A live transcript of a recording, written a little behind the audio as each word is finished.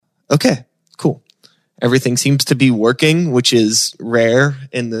Okay, cool. Everything seems to be working, which is rare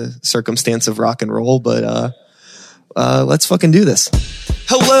in the circumstance of rock and roll, but let's fucking do this.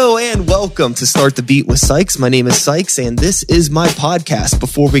 Hello and welcome to Start the Beat with Sykes. My name is Sykes and this is my podcast.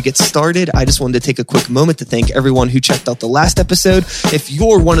 Before we get started, I just wanted to take a quick moment to thank everyone who checked out the last episode. If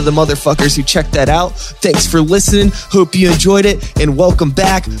you're one of the motherfuckers who checked that out, thanks for listening. Hope you enjoyed it and welcome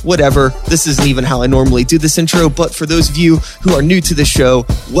back. Whatever, this isn't even how I normally do this intro, but for those of you who are new to the show,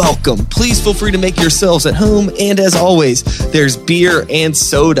 welcome. Please feel free to make yourselves at home, and as always, there's beer and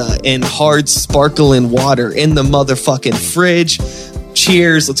soda and hard sparkling water in the motherfucking fridge.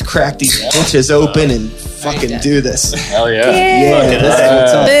 Cheers, let's crack these bitches open and fucking do this. Hell yeah.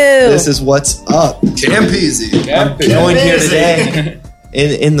 Yeah, this is what's up. Campese. I'm joined here today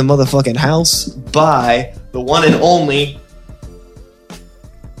in the motherfucking house by the one and only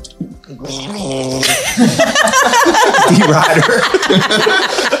D-Rider.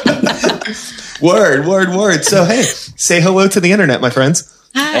 Word. So, hey, say hello to the internet, my friends.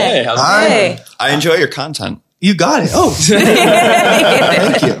 Hi. Hey, how's it going? I enjoy your content. You got it. Oh,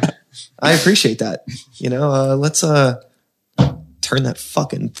 thank you. I appreciate that. You know, let's turn that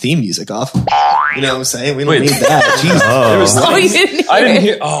fucking theme music off. You know what I'm saying? We don't need that. Jesus. You didn't hear I didn't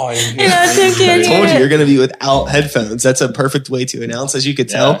hear. Oh, I didn't hear. I told you you're going to be without headphones. That's a perfect way to announce. As you could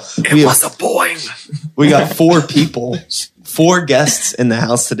tell, we got 4 people. 4 guests in the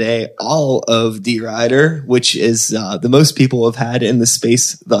house today, all of D-Rider, which is the most people have had in the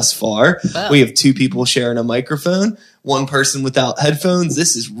space thus far. Wow. We have 2 people sharing a microphone, 1 person without headphones.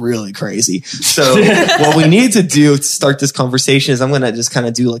 This is really crazy. So what we need to do to start this conversation is I'm going to just kind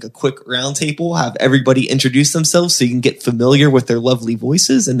of do like a quick round table, have everybody introduce themselves so you can get familiar with their lovely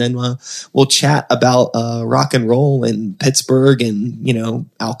voices. And then we'll chat about rock and roll and Pittsburgh and, you know,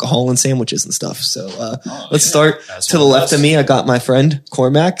 alcohol and sandwiches and stuff. So let's start to the left of me. I got my friend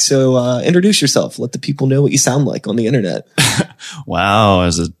Cormac. So introduce yourself. Let the people know what you sound like on the internet. Wow.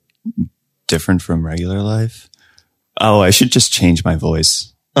 Is it different from regular life? Oh, I should just change my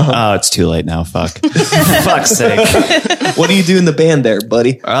voice. Oh, it's too late now. Fuck. Fuck's sake. What do you do in the band there,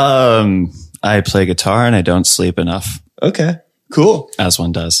 buddy? I play guitar and I don't sleep enough. Okay, cool. As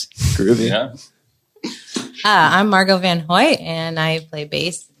one does. Groovy. Yeah. I'm Margot Van Hoyt, and I play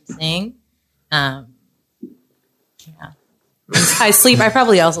bass and sing. Yeah. I sleep. I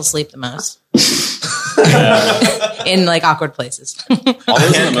probably also sleep the most. In like awkward places.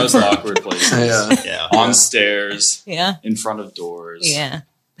 Always in the most awkward places. Yeah. On stairs. Yeah. In front of doors. Yeah.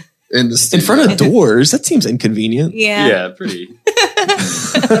 In front of doors? That seems inconvenient. Yeah. Yeah, pretty.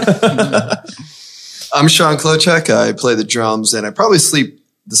 I'm Sean Klochek. I play the drums, and I probably sleep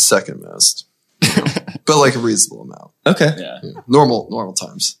the second most, but like a reasonable amount. Okay. Yeah. Normal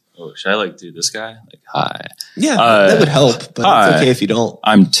times. Oh, should I like do this guy? Like, hi. Yeah, that would help, but hi. it's okay if you don't.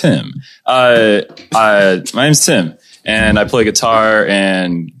 I'm Tim. My name's Tim, and I play guitar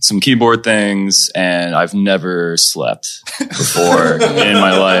and some keyboard things, and I've never slept before in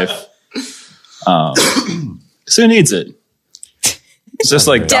my life. So who needs it? It's just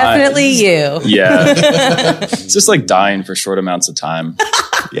like Definitely you. Yeah. It's just like dying for short amounts of time.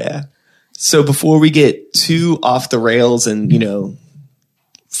 Yeah. So before we get too off the rails and, you know,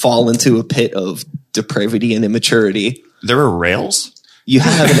 fall into a pit of depravity and immaturity, There were rails? you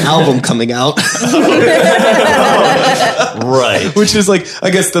have an album coming out. Right. Which is like, I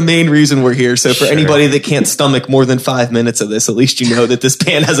guess, the main reason we're here. So for anybody that can't stomach more than 5 minutes of this, at least you know that this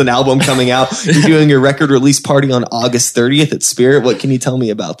band has an album coming out. You're doing your record release party on August 30th at Spirit. What can you tell me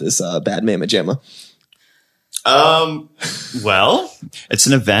about this, Bad Mama Jamma? Well, it's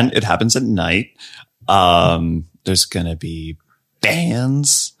an event. It happens at night. There's going to be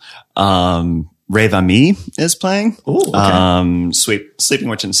bands. Rave Ami is playing. Ooh, okay. Sleeping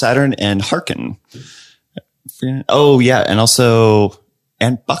Witch and Saturn and Harkin. Oh yeah. And also,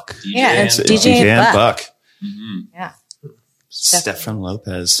 and Buck. Yeah, DJ DJ and Buck. Buck. Yeah. Stefan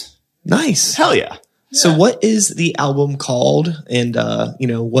Lopez. Nice. Hell yeah. So what is the album called? And, you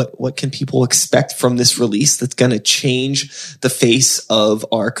know, what can people expect from this release that's going to change the face of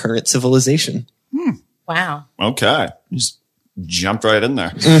our current civilization? Wow. Okay. Just jumped right in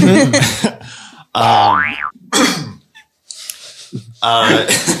there.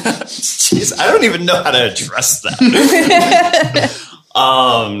 Jeez, I don't even know how to address that.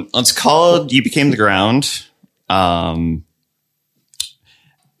 It's called You Became the Ground. And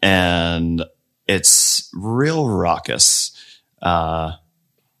it's real raucous. Some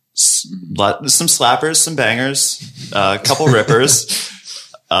slappers, some bangers, a couple rippers.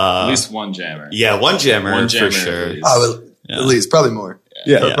 At least one jammer. Yeah, one jammer, for sure. At least. At least, probably more.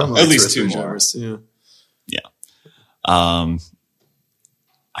 Yeah. Probably At least two or 2 three more. genres, Yeah. Yeah.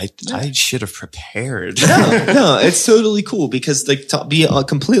 I should have prepared. No, it's totally cool because, like, to be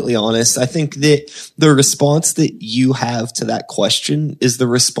completely honest, I think that the response that you have to that question is the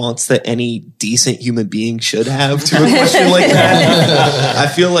response that any decent human being should have to a question like that. I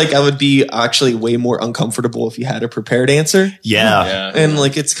feel like I would be actually way more uncomfortable if you had a prepared answer. Yeah. And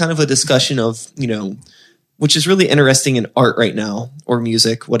like, it's kind of a discussion of, you know, which is really interesting in art right now, or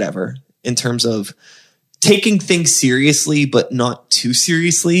music, whatever, in terms of taking things seriously, but not too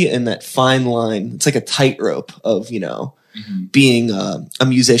seriously. And that fine line, it's like a tightrope of, you know, being a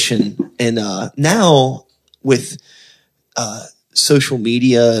musician. And now with social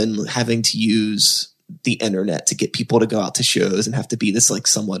media and having to use the internet to get people to go out to shows and have to be this like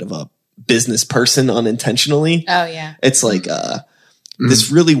somewhat of a business person unintentionally. Oh yeah. It's like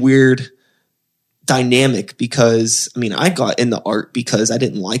this really weird dynamic because, I mean, I got into art because I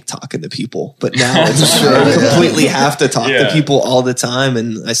didn't like talking to people, but now it's I completely have to talk to people all the time.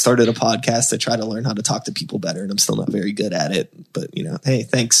 And I started a podcast to try to learn how to talk to people better, and I'm still not very good at it. But, you know, hey,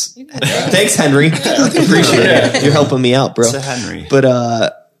 thanks. Thanks, Henry. Appreciate it. You're helping me out, bro. It's a Henry.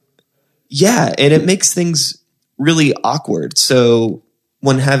 But yeah, and it makes things really awkward. So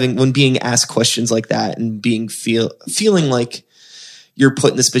when being asked questions like that and being feeling like you're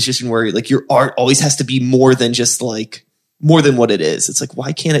put in this position where like your art always has to be more than what it is. It's like,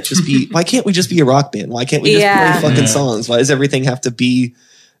 why can't we just be a rock band? Why can't we just play fucking songs? Why does everything have to be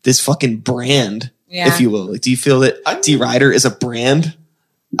this fucking brand, if you will? Like, do you feel that D Rider is a brand?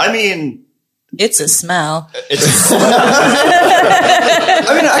 I mean, it's a smell. I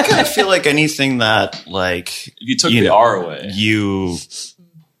mean, I kind of feel like anything that, like, If you took the R away.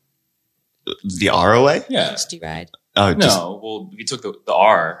 The R away? Yeah. Just ride. Oh, No, well, if you took the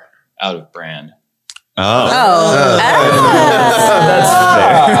R out of brand. Damn.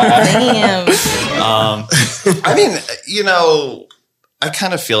 I mean, you know, I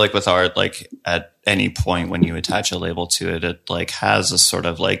kind of feel like with art, like at any point when you attach a label to it, it like has a sort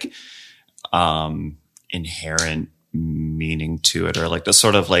of like inherent meaning to it, or like the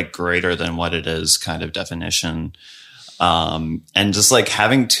sort of like greater than what it is kind of definition. And just like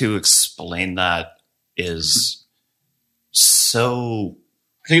having to explain that is so,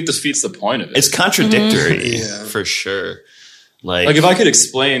 I think it defeats the point of it. it's contradictory for sure. Like if I could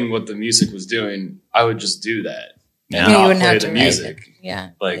explain what the music was doing, I would just do that. Yeah. And You not wouldn't play have the to music. write it.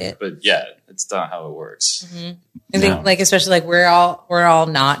 Yeah. But yeah, it's not how it works. I think like, especially like we're all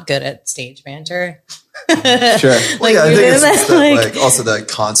not good at stage banter. Sure. Like, I think it's that, just that, like also that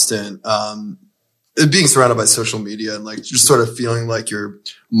constant being surrounded by social media and like just sort of feeling like you're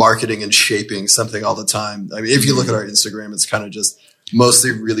marketing and shaping something all the time. I mean, if you look at our Instagram, it's kind of just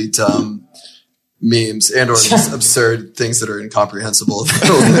mostly really dumb memes and or just absurd things that are incomprehensible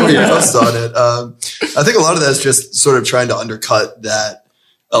that we post on it. I think a lot of that is just sort of trying to undercut that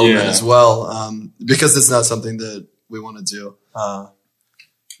element as well, because it's not something that we want to do. But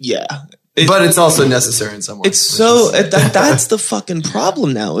it's also necessary in some way. It's so that's the fucking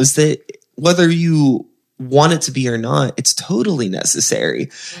problem now, is that whether you want it to be or not, it's totally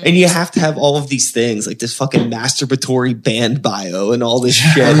necessary. And you have to have all of these things, like this fucking masturbatory band bio and all this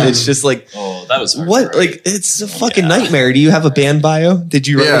shit. It's just like, Oh, that was hard what? to write. Like, it's a fucking nightmare. Do you have a band bio? Did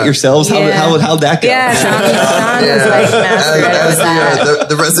you write it yourselves? How'd that go? Yeah, Sean was like masturbated with that.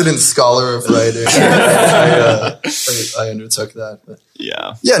 The resident scholar of writing. I undertook that. But.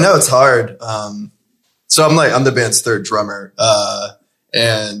 Yeah. Yeah, no, it's hard. So I'm the band's third drummer.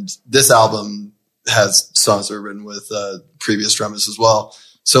 And this album has songs that are written with previous drummers as well.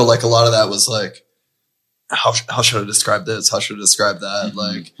 So like a lot of that was like, how should I describe this? How should I describe that?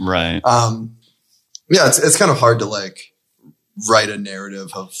 Like, Right. yeah, it's kind of hard to like write a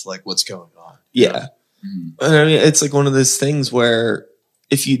narrative of like what's going on. Yeah. I mean, it's like one of those things where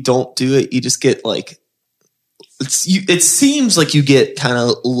if you don't do it, you just get like, it seems like you get kind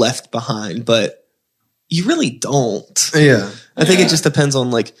of left behind, but you really don't. Yeah. I think it just depends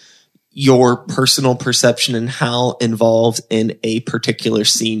on like your personal perception and how involved in a particular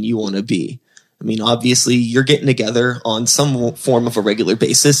scene you want to be. I mean, obviously you're getting together on some form of a regular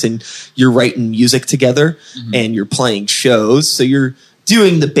basis and you're writing music together and you're playing shows. So you're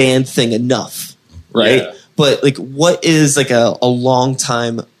doing the band thing enough, right? Yeah. But like, what is like a long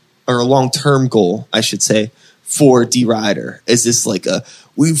time or a long-term goal, I should say, for D Rider? Is this like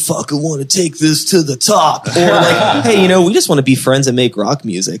we fucking want to take this to the top, or like, hey, you know, we just want to be friends and make rock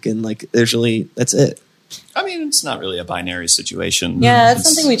music, and like, that's it. I mean, it's not really a binary situation. Yeah, that's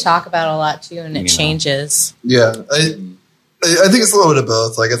It's- something we talk about a lot too, and it You know. changes. Yeah. I think it's a little bit of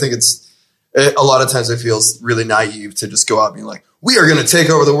both. Like, I think it's a lot of times it feels really naive to just go out being like, we are going to take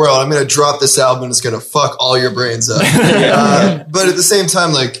over the world. I'm going to drop this album and it's going to fuck all your brains up. But at the same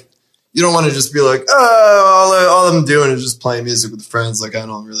time, like, you don't want to just be like, oh, all I'm doing is just playing music with friends. Like, I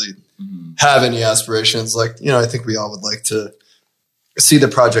don't really have any aspirations. Like, I think we all would like to see the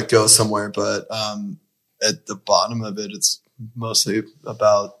project go somewhere, but at the bottom of it, it's mostly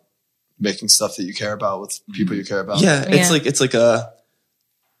about making stuff that you care about with people you care about. Yeah, it's like a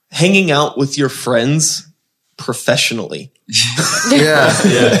hanging out with your friends professionionally. Yeah.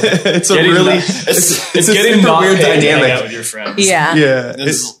 It's it's a getting super not weird paid to hang dynamic. out with your friends.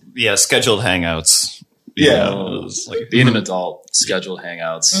 Yeah. Scheduled hangouts. It's like being an adult, scheduled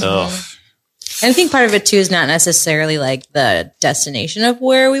hangouts. And I think part of it too is not necessarily like the destination of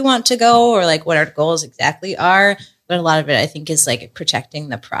where we want to go or like what our goals exactly are. But a lot of it, I think, is like protecting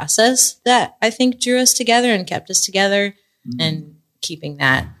the process that I think drew us together and kept us together and keeping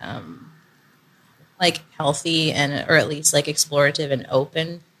that like healthy or at least like explorative and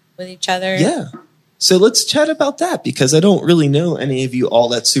open with each other. Yeah. So let's chat about that because I don't really know any of you all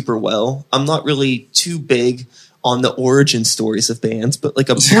that super well. I'm not really too big on the origin stories of bands, but like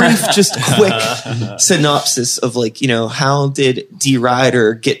a brief, just quick synopsis of like, how did D.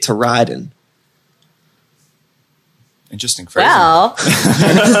 Rider get to riding? Interesting phrasing.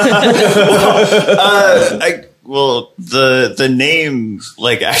 Well, the name,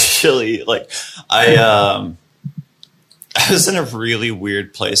 like, actually, like, I was in a really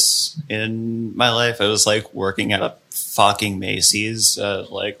weird place in my life. I was like working at a fucking Macy's,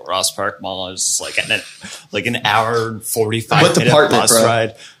 like Ross Park Mall. I was just like an hour and 45 minute bus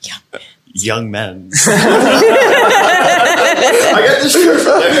ride. Young Men's. I got this shirt.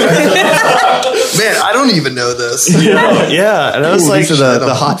 Man, I don't even know this. Yeah, and I was like, these are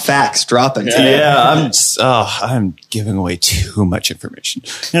the hot facts dropping. Yeah, I'm giving away too much information,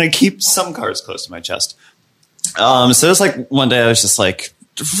 and I keep some cards close to my chest. So it was like one day I was just like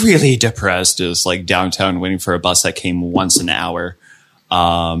really depressed. It was like downtown waiting for a bus that came once an hour.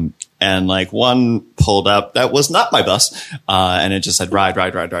 And like one pulled up that was not my bus. And it just said ride.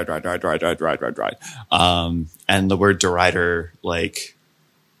 And the word derider like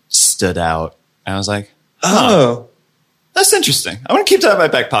stood out. And I was like, oh, that's interesting. I want to keep that in my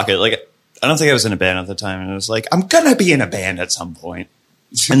back pocket. Like, I don't think I was in a band at the time. And I was like, I'm going to be in a band at some point.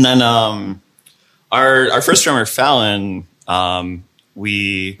 And then, our first drummer, Fallon,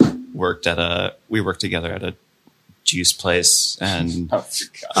 we worked together at a juice place, and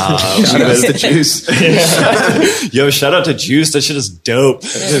the juice. Yo, shout out to Juice. That shit is dope.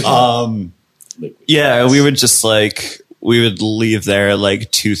 Yeah, we would just we would leave there at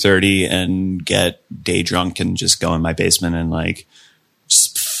like 2:30 and get day drunk and just go in my basement and like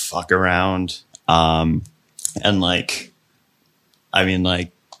just fuck around. And like, I mean,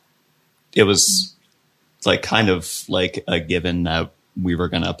 like, it was like kind of like a given that we were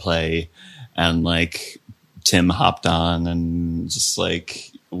gonna play, and like Tim hopped on and just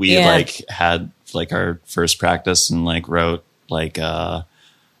like we like had like our first practice and like wrote like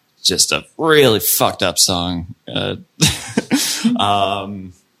just a really fucked up song. And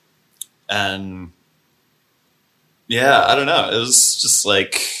yeah, I don't know. It was just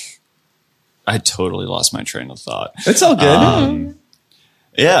like I totally lost my train of thought. It's all good.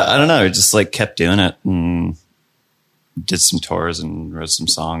 Yeah, I don't know. I just like kept doing it and did some tours and wrote some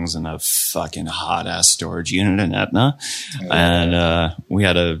songs in a fucking hot ass storage unit in Etna. And we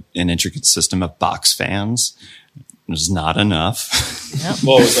had an intricate system of box fans. It was not enough. Yep.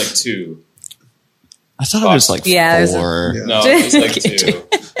 Well, it was like 2. I thought it was like 4. No, it was like 2.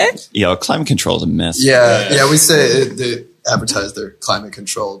 Yo, climate control is a myth. Yeah. We say they advertise their climate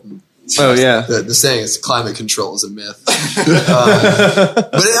control. Oh yeah, the saying is climate control is a myth, but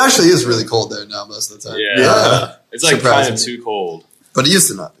it actually is really cold there now most of the time. Yeah. It's like kind of too cold, but it used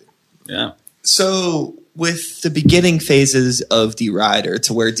to not be. Yeah. So with the beginning phases of D. Rider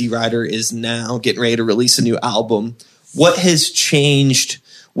to where D. Rider is now getting ready to release a new album, what has changed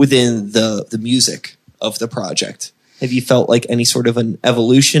within the music of the project? Have you felt like any sort of an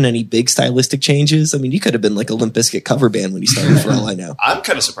evolution, any big stylistic changes? I mean, you could have been like a Limp Bizkit cover band when you started, for all I know. I'm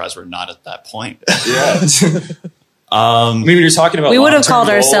kind of surprised we're not at that point. Yeah. I mean, when you're talking about, we would have called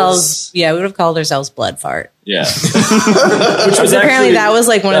ourselves, Blood Fart. Yeah. Which was apparently that was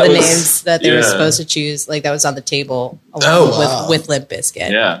like one of the names that they were supposed to choose. Like that was on the table along with Limp Bizkit.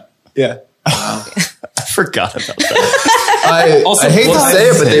 Yeah. Yeah. Wow. I forgot about that. I hate to say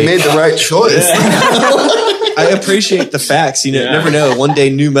it, but they made the right choice. I appreciate the facts. You never know. One day,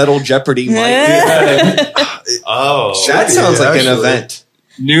 New Metal Jeopardy might be. Oh, that sounds like an event.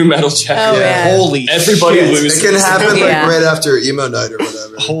 new metal jacket. Oh, yeah. Holy Everybody shit. loses. It can happen Yeah. right after emo night or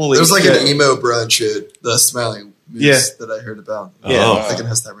whatever. Holy There's like shit. an emo brunch at the Smiling Moose that I heard about. Yeah. I think it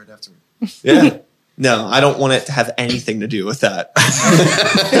has that right after. Yeah. No, I don't want it to have anything to do with that.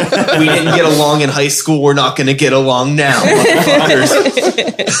 We didn't get along in high school. We're not going to get along now, motherfuckers.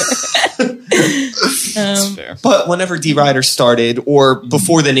 That's fair. But whenever D Rider started, or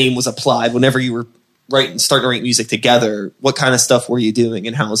before the name was applied, whenever you were starting to write music together, what kind of stuff were you doing,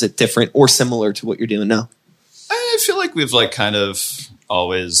 and how is it different or similar to what you're doing now? I feel like we've like kind of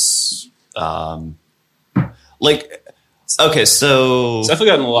always like okay, so It's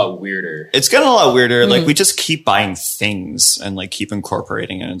definitely gotten a lot weirder. it's gotten a lot weirder. Like we just keep buying things and like keep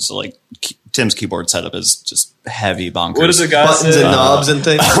incorporating it. And so like Tim's keyboard setup is just heavy bonkers. What does a guy Buttons say? and knobs and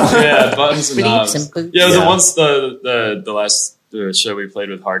things. Yeah, buttons and Bleeps knobs. and boots. Yeah, Yeah. once the last show we played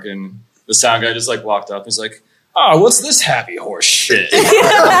with Harkin, the sound guy just like walked up and was like, "Oh, what's this happy horse shit?" He did say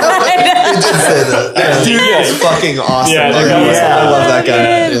that. Yeah, Dude, it's fucking awesome. Yeah, Like, the guy was- I love that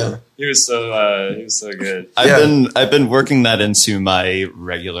guy. Yeah. he was so good. I've been working that into my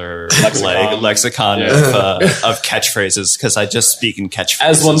regular lexicon Yeah. of catchphrases because I just speak in catchphrases.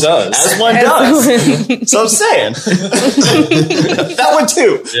 As one does. As one does. So I'm saying. That one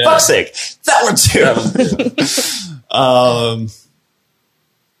too. Yeah. Fuck's sake. That one too.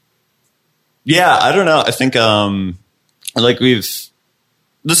 Yeah, I don't know. I think like this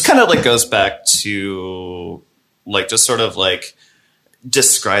kind of like goes back to like just sort of like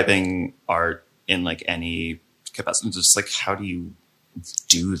describing art in like any capacity. Just like how do you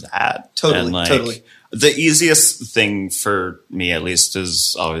do that? Totally, And, like, totally. The easiest thing for me at least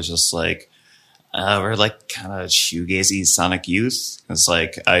is always just like we're like kind of shoegazy Sonic Youth. It's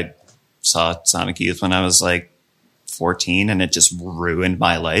like I saw Sonic Youth when I was like 14 and it just ruined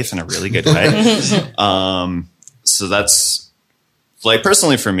my life in a really good way. So that's like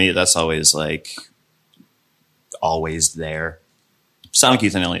personally for me, that's always there. Sonic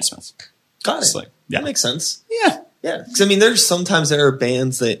Youth and Elliott Smith. Got it. It's like, yeah. That makes sense. Yeah. Yeah. Because, I mean, there's sometimes there are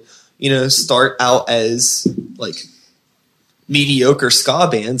bands that, start out as, like, mediocre ska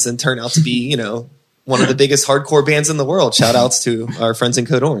bands and turn out to be, one of the biggest hardcore bands in the world. Shout outs to our friends in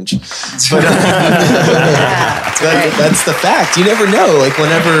Code Orange. But that's the fact. You never know. Like,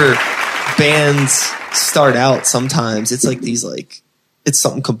 whenever bands start out, sometimes it's like these, like, it's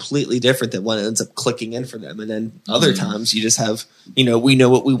something completely different that one ends up clicking in for them. And then other times you just have, we know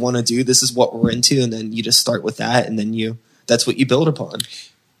what we want to do. This is what we're into. And then you just start with that. And then that's what you build upon.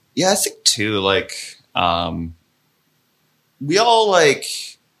 Yeah, I think too, like, we all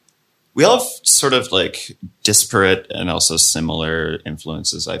have sort of like disparate and also similar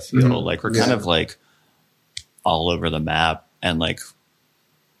influences. I feel like we're kind of like all over the map and like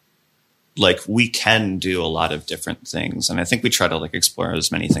we can do a lot of different things. And I think we try to like explore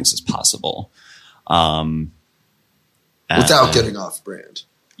as many things as possible. Without getting off brand.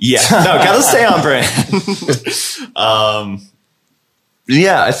 Yeah, no, gotta stay on brand.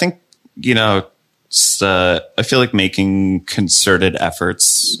 Yeah, I think, I feel like making concerted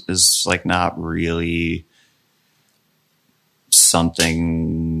efforts is like not really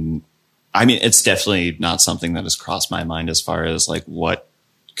something. I mean, it's definitely not something that has crossed my mind as far as like what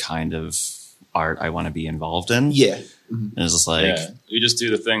kind of art I want to be involved in. Yeah. And it's just like, you just do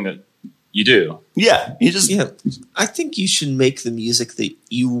the thing that you do. yeah, you just, Yeah. I think you should make the music that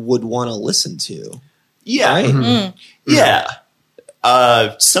you would want to listen to. yeah. Right? Yeah.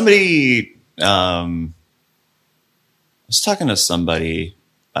 Somebody, I was talking to somebody,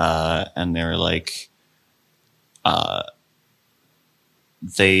 and they were like,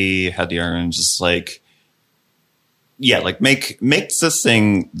 they had the argument just like, yeah, like make the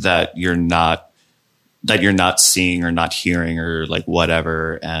thing that you're not seeing or not hearing or like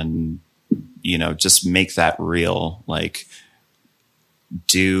whatever. And, just make that real, like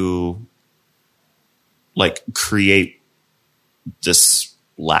create this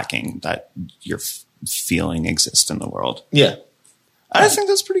lacking that you're feeling exists in the world. Yeah. I think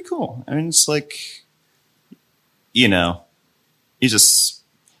that's pretty cool. I mean, it's like, you just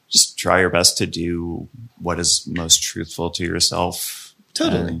try your best to do what is most truthful to yourself.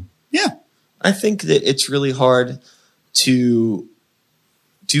 Totally. And, yeah. I think that it's really hard to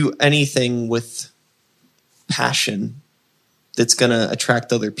do anything with passion that's going to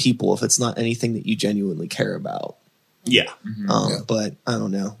attract other people if it's not anything that you genuinely care about. Yeah. But I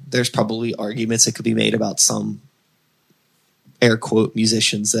don't know. There's probably arguments that could be made about some air quote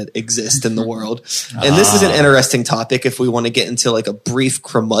musicians that exist in the world. And this is an interesting topic if we want to get into like a brief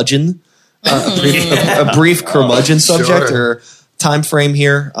curmudgeon, a brief curmudgeon subject Sure. or time frame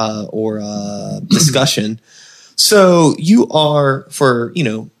here or discussion. So you are, for, you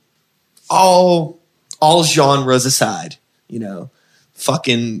know, all genres aside, you know,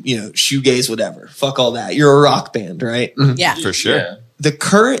 fucking, you know, shoegaze, whatever. Fuck all that. You're a rock band, right? Yeah. For sure. Yeah. The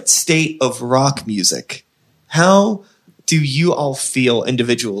current state of rock music, how do you all feel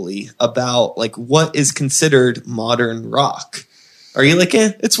individually about like what is considered modern rock? Are you like,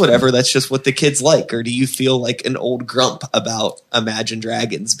 it's whatever, that's just what the kids like? Or do you feel like an old grump about Imagine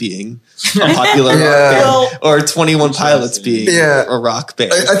Dragons being a popular rock band or 21 Pilots being a rock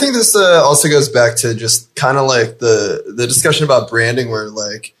band? I think this also goes back to just kind of like the discussion about branding, where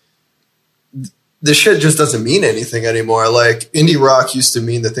like this shit just doesn't mean anything anymore. Like indie rock used to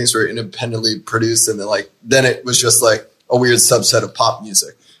mean that things were independently produced, and then it was just like a weird subset of pop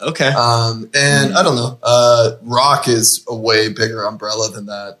music. Okay. And I don't know. Rock is a way bigger umbrella than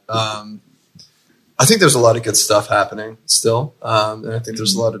that. I think there's a lot of good stuff happening still. And I think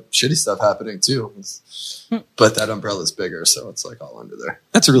there's a lot of shitty stuff happening too. But that umbrella is bigger, so it's like all under there.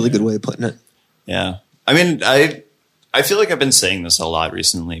 That's a really good way of putting it. Yeah. I mean, I feel like I've been saying this a lot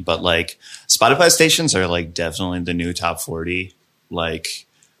recently, but like Spotify stations are like definitely the new top 40. Like,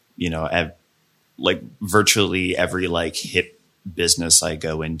 you know, like virtually every like hit business I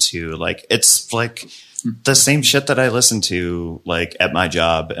go into, like it's like the same shit that I listen to like at my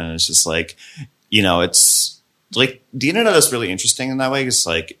job, and it's just like, you know, it's like the internet is really interesting in that way. It's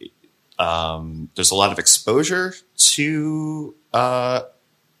like there's a lot of exposure to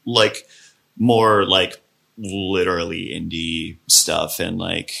like more like literally indie stuff, and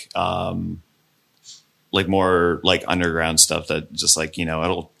like more like underground stuff that just like, you know,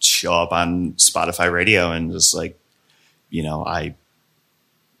 it'll show up on Spotify radio, and just like, you know, I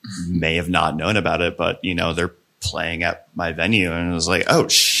may have not known about it, but, you know, they're playing at my venue, and it was like, oh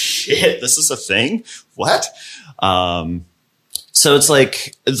shit, this is a thing? What? So it's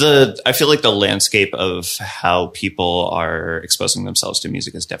like I feel like the landscape of how people are exposing themselves to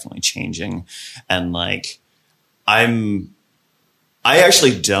music is definitely changing. And like, I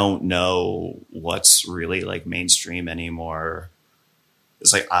actually don't know what's really like mainstream anymore.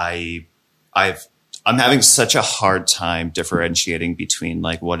 It's like, I'm having such a hard time differentiating between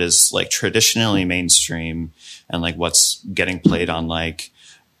like what is like traditionally mainstream and like what's getting played on like,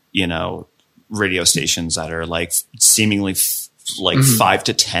 you know, radio stations that are like seemingly 5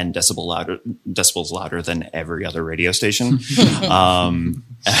 to 10 decibels louder than every other radio station. And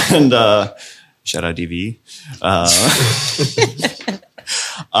shout out DV.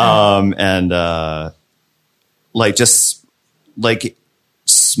 Like just like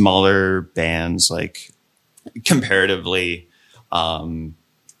smaller bands, like comparatively,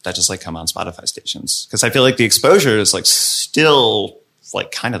 that just like come on Spotify stations. Cause I feel like the exposure is like still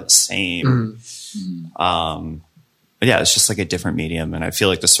like kind of the same. But yeah, it's just like a different medium. And I feel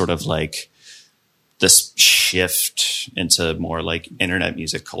like this sort of like this shift into more like internet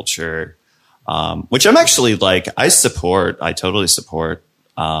music culture, which I'm actually like, I totally support.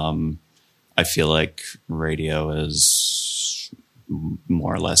 I feel like radio is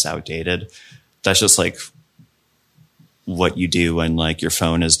more or less outdated. That's just like what you do when like your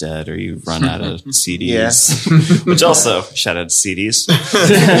phone is dead or you run out of CDs, which also shout out to CDs.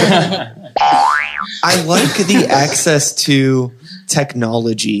 I like the access to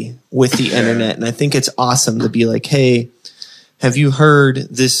technology with the internet. And I think it's awesome to be like, hey, have you heard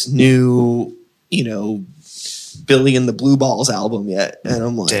this new, you know, Billy and the Blue Balls album yet? And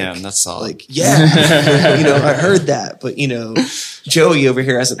I'm like, damn, that's solid. Like, yeah, you know, I heard that, but you know, Joey over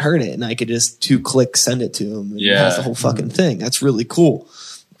here hasn't heard it, and I could just 2 clicks send it to him, and he has the whole fucking thing. That's really cool.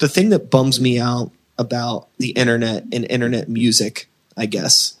 The thing that bums me out about the internet and internet music, I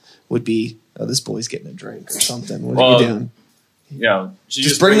guess, would be, oh, this boy's getting a drink or something. What are you doing? Yeah,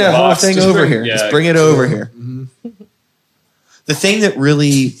 just bring that whole thing over here. Just bring it over here. Mm-hmm. The thing that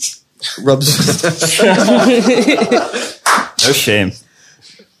really rubs. No shame.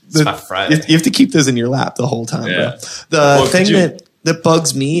 It's my Friday. You have to keep those in your lap the whole time, bro. The thing that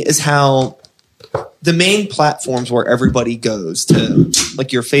bugs me is how the main platforms where everybody goes to,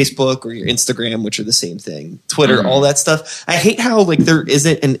 like your Facebook or your Instagram, which are the same thing, Twitter, all that stuff. I hate how like there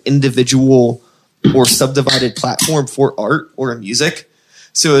isn't an individual or subdivided platform for art or music.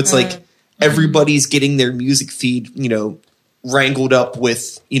 So it's like everybody's getting their music feed, you know, wrangled up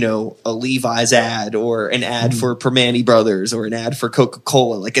with, you know, a Levi's ad or an ad for Permane Brothers or an ad for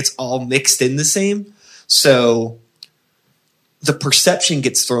Coca-Cola. Like it's all mixed in the same. So the perception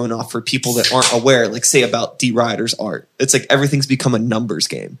gets thrown off for people that aren't aware, like say about D Rider's art. It's like everything's become a numbers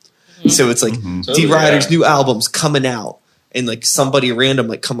game. So it's like D Rider's new album's coming out, and like somebody random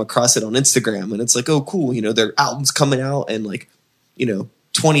like come across it on Instagram, and it's like, oh cool, you know, their album's coming out, and like, you know,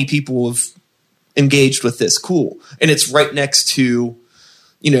 20 people have engaged with this, cool. And it's right next to,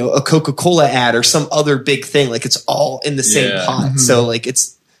 you know, a Coca-Cola ad or some other big thing. Like it's all in the same pot. So like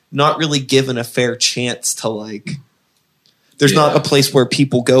it's not really given a fair chance to like, there's not a place where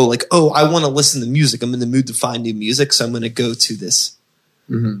people go like, oh, I want to listen to music. I'm in the mood to find new music. So I'm going to go to this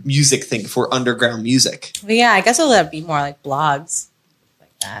music thing for underground music. Well, yeah, I guess it'll be more like blogs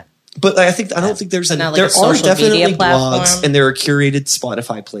like that. But I don't think there's not like there a are social definitely media platform. blogs and there are curated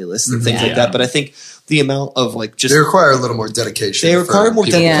Spotify playlists and things like that. But I think the amount of like just They require a little more dedication. they require for more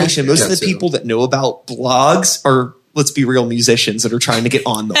people dedication. to Most of get the to. people that know about blogs are, let's be real, musicians that are trying to get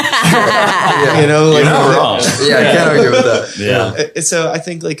on them. Yeah. You know, like, You're not wrong. Yeah, I can't argue with that. Yeah. So I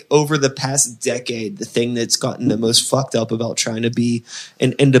think like over the past decade, the thing that's gotten the most fucked up about trying to be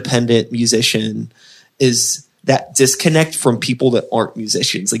an independent musician is that disconnect from people that aren't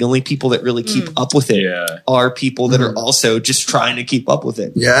musicians. Like only people that really keep up with it are people that are also just trying to keep up with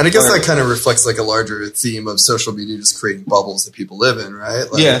it. Yeah, and I guess that kind of reflects like a larger theme of social media just creating bubbles that people live in, right?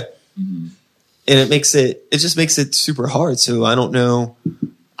 Like, Yeah. And it just makes it super hard. So I don't know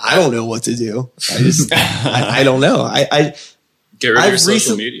what to do. I don't know. I Get rid of your I've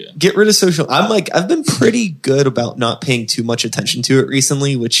social media. get rid of social. I've been pretty good about not paying too much attention to it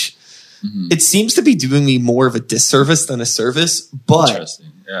recently, which it seems to be doing me more of a disservice than a service. But Interesting.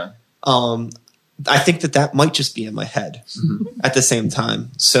 Yeah. I think that might just be in my head at the same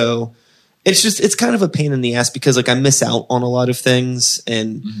time. So it's kind of a pain in the ass because like I miss out on a lot of things,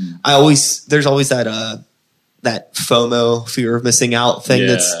 and there's always that FOMO, fear of missing out thing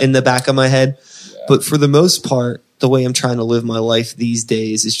that's in the back of my head. Yeah. But for the most part, the way I'm trying to live my life these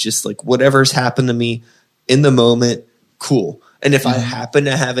days is just like whatever's happened to me in the moment, cool. And if I happen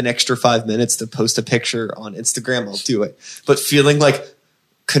to have an extra 5 minutes to post a picture on Instagram, I'll do it. But feeling like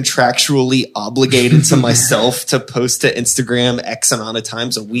contractually obligated to myself to post to Instagram X amount of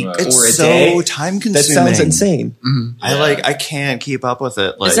times a week or a day, time consuming. that sounds insane. I can't keep up with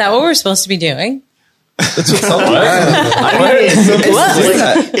it. Like, Is that what we're supposed to be doing? That's what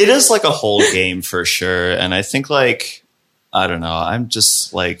it is like a whole game for sure. And I think like, I don't know, I'm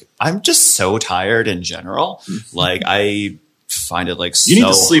just so tired in general. Like I find it like You so need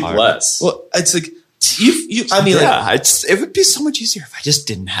to sleep hard. less. Well, it's like I mean, it would be so much easier if I just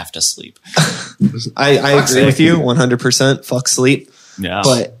didn't have to sleep. I agree with you 100%. Fuck sleep. Yeah.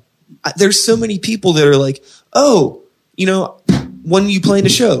 But there's so many people that are like, oh, you know, when you playing a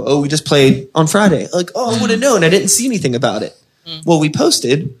show? Oh, we just played on Friday. Like, oh, I would have known. I didn't see anything about it. Well, we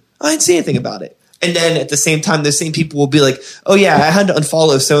posted. I didn't see anything about it. And then at the same time, those same people will be like, oh yeah, I had to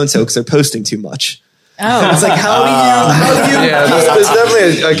unfollow so-and-so because they're posting too much. Oh, It's like, how do you Yeah, there's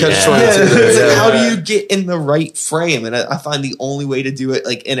definitely a catch-22 there. it's like, Yeah. how do you get in the right frame? And I find the only way to do it,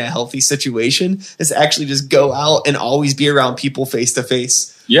 like in a healthy situation, is to actually just go out and always be around people face to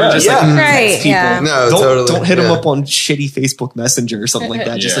face. Yeah. Or just Yeah. like Right, text people. yeah. No, don't, totally. don't hit them Yeah. up on shitty Facebook Messenger or something like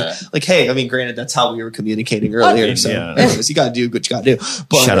that. Just Yeah. like, hey, I mean, granted, that's how we were communicating earlier. Okay, So yeah. anyways, you got to do what you got to do.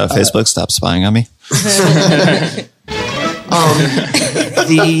 But, Shout out Facebook. Stop spying on me.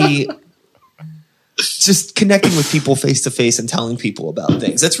 the just connecting with people face to face and telling people about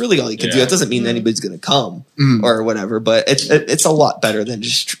things. That's really all you can do. Yeah. It doesn't mean anybody's going to come or whatever, but it's a lot better than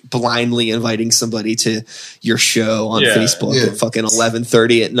just blindly inviting somebody to your show on Facebook Yeah. at fucking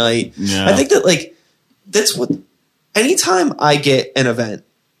 11:30 at night. Yeah. I think that like that's what. Anytime I get an event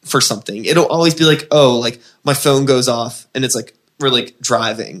for something, it'll always be like, oh, like my phone goes off and it's like we're like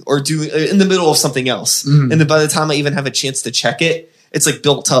driving or doing in the middle of something else, and then by the time I even have a chance to check it, it's like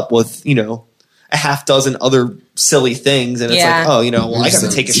built up with a half dozen other silly things, and it's Yeah. like, oh, well, I got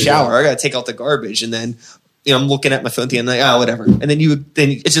to take a shower, I got to take out the garbage, and then I'm looking at my phone at the end, like, oh, whatever, and then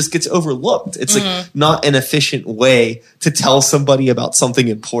it just gets overlooked. It's like not an efficient way to tell somebody about something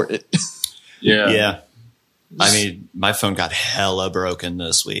important. Yeah. I mean, my phone got hella broken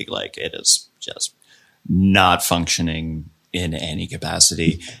this week. Like it is just not functioning in any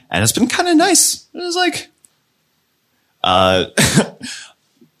capacity. And it's been kind of nice. It was like, I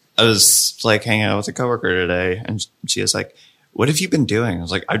was like hanging out with a coworker today and she was like, what have you been doing? I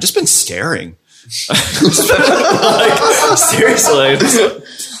was like, I've just been staring. Like, seriously.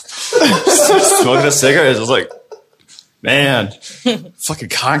 Just smoking a cigarette. I was like, man, fucking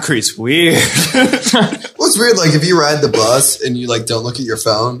concrete's weird. Well, it's weird. Like if you ride the bus and you like don't look at your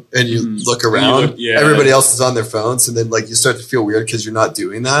phone and you look around, everybody else is on their phones, and then like you start to feel weird because you're not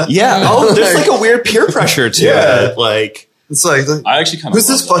doing that. Yeah. Oh, there's like a weird peer pressure to it. Like, It's like I actually kind of who's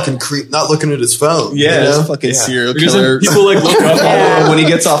this fucking creep not looking at his phone? Yeah, you know? it's fucking serial because killer. then people like look up when he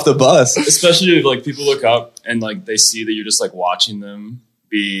gets off the bus. especially if like people look up and like they see that you're just like watching them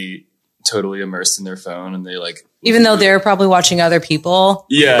be totally immersed in their phone, and they like Even though they're probably watching other people.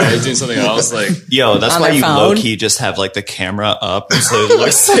 Yeah, doing something else. Like, Yo, that's On why their you phone. low key just have like the camera up, so it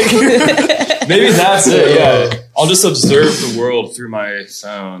looks like maybe that's it. Yeah, I'll just observe the world through my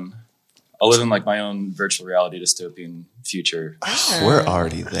phone. I'll live in like my own virtual reality dystopian future. we're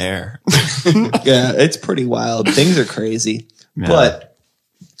already there. Yeah, it's pretty wild. Things are crazy. Yeah. But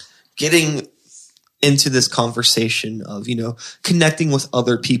getting into this conversation of, connecting with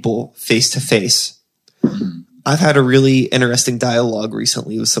other people face to face. I've had a really interesting dialogue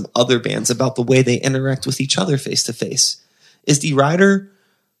recently with some other bands about the way they interact with each other face to face. Is D Rider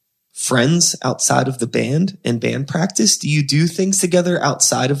friends outside of the band and band practice? Do you do things together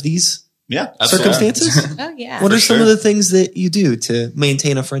outside of these Yeah, circumstances? Oh, yeah. What are some sure. of the things that you do to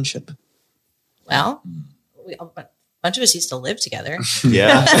maintain a friendship? Well, a bunch of us used to live together.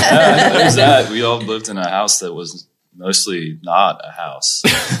 Yeah. Yeah, there's that. We all lived in a house that was mostly not a house.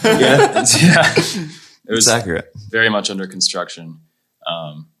 Yeah. Yeah. It was It's accurate. very much under construction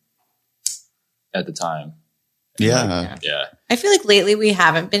at the time. Yeah. Yeah. I feel like lately we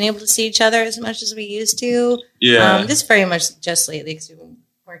haven't been able to see each other as much as we used to. Yeah. This is very much just lately because we've been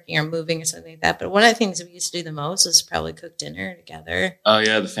working or moving or something like that. But one of the things that we used to do the most was probably cook dinner together. Oh,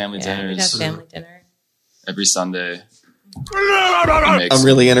 yeah. The family Yeah, we'd have dinners family dinner. every Sunday. I'm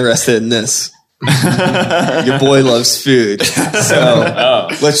really interested in this. Your boy loves food. So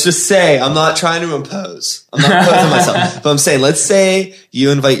let's just say, I'm not trying to impose. I'm not imposing myself. But I'm saying, let's say you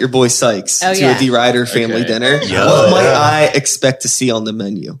invite your boy Sykes to yeah. a D Rider family Okay. dinner. Yeah. What might I expect to see on the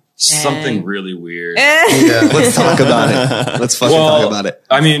menu? Something really weird. Let's talk about it. Let's fucking talk about it.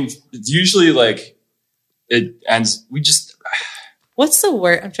 I mean, it's usually like it ends. We just What's the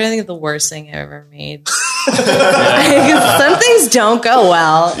worst? I'm trying to think of the worst thing I ever made. Some things don't go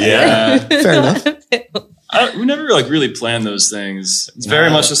well. yeah. Fair enough. We never like really plan those things. It's very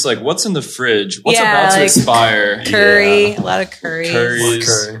much just like what's in the fridge, what's Yeah, about to like expire. Curry, a lot of curries. Curries.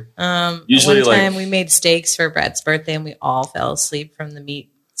 Curry. Usually, one time like- we made steaks for Brett's birthday and we all fell asleep from the meat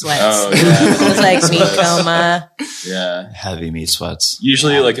sweats. Oh yeah, It was like meat coma. yeah. Heavy meat sweats.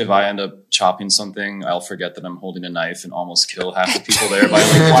 Usually, like if I end up chopping something, I'll forget that I'm holding a knife and almost kill half the people there by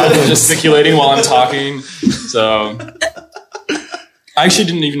like wildly gesticulating while I'm talking. So I actually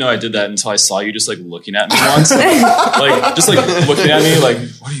didn't even know I did that until I saw you just like looking at me once, like just like looking at me like,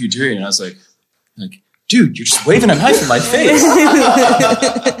 "What are you doing?" And I was like, "Dude, you're just waving a knife in my face."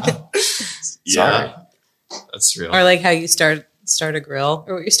 Sorry. That's real. Or like how you start a grill.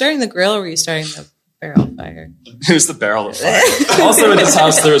 Or were you starting the grill or were you starting the barrel fire? It was the barrel of fire. Also, in this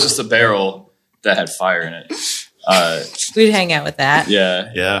house, there was just a barrel that had fire in it. We'd hang out with that.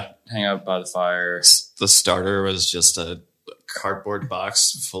 Yeah, Yeah. hang out by the fire. The starter was just a cardboard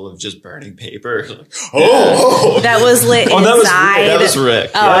box full of just burning paper. Oh, That was lit Oh, that was- inside. that was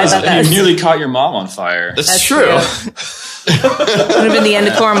Rick. Oh, I thought that And was you nearly caught your mom on fire. That's true. Would have been the end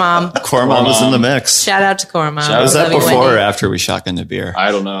of Core Mom. Cormon was in the mix. Shout out to Core Mom. Shout Was that Love you, before or Wendy. after we shotgunned a beer?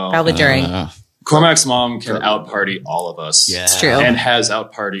 I don't know. Probably during. Cormac's mom can out party all of us. Yeah. It's true. And has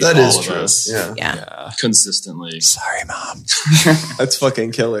out partied That all is of true. us Yeah. Yeah. consistently. Sorry, Mom. That's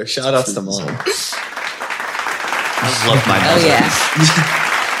fucking killer. Shout outs to mom. I love my mother. Oh yeah.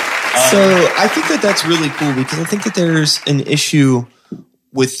 So I think that that's really cool because I think that there's an issue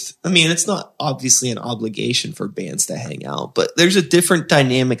with, I mean, it's not obviously an obligation for bands to hang out, but there's a different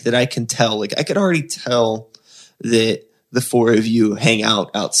dynamic that I can tell. Like I could already tell that the four of you hang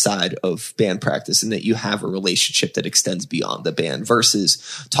out outside of band practice and that you have a relationship that extends beyond the band versus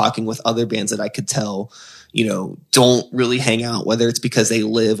talking with other bands that I could tell, don't really hang out, whether it's because they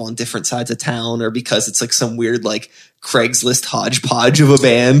live on different sides of town or because it's like some weird like Craigslist hodgepodge of a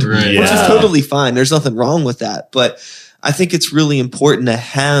band, Right. which is Yeah. totally fine. There's nothing wrong with that. But I think it's really important to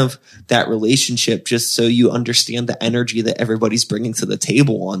have that relationship just so you understand the energy that everybody's bringing to the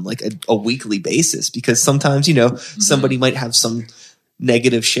table on like a weekly basis. Because sometimes, somebody might have some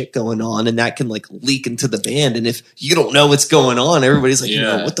negative shit going on and that can like leak into the band. And if you don't know what's going on, everybody's like,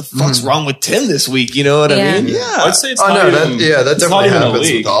 Yeah. what the fuck's wrong with Tim this week? You know what Yeah. I mean? Yeah. I'd say it's oh, not no, even- that it's not definitely even a happens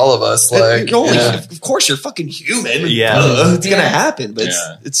leak. with all of us. Like, Of course, you're fucking human. Yeah. It's gonna happen, but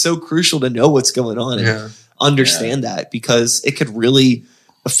Yeah. it's so crucial to know what's going on and Yeah. understand that because it could really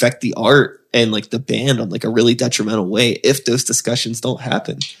affect the art and like the band on like a really detrimental way if those discussions don't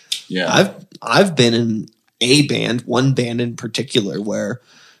happen. Yeah. I've been in a band, one band in particular, where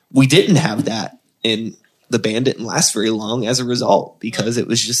we didn't have that, and the band didn't last very long as a result because it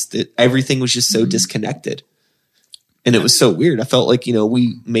was just that everything was just so disconnected, and it was so weird. I felt like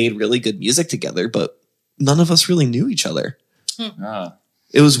we made really good music together, but none of us really knew each other. Ah.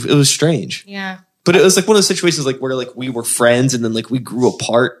 It was strange, Yeah. but it was like one of those situations like where like we were friends and then like we grew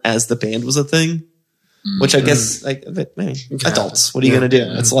apart as the band was a thing. which I guess like adults. What are you going to do?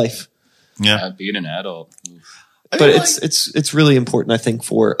 Yeah. It's life. Yeah. Being an adult. But it's really important, I think,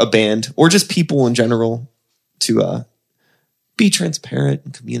 for a band or just people in general to be transparent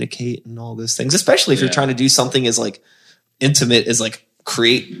and communicate and all those things, especially if you're trying to do something as like intimate as like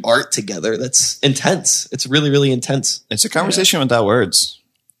create art together. That's intense. It's really, really intense. It's a conversation without words.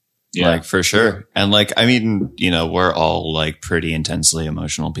 Yeah. Like for sure. And like, I mean, you know, we're all like pretty intensely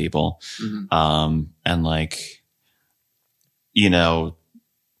emotional people. And like, you know,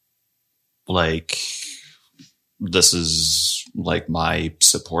 like this is like my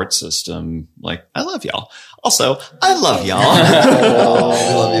support system. Like I love y'all. Also, I love y'all.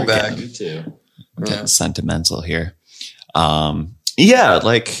 I love you back. Me too. I'm getting sentimental here. Yeah,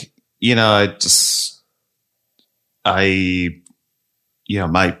 like, you know, you know,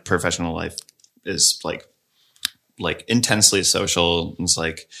 my professional life is like intensely social. It's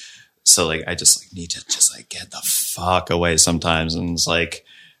like, so like, I just like need to just like get the fuck away sometimes. And it's like,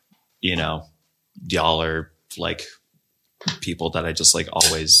 you know, y'all are like people that I just like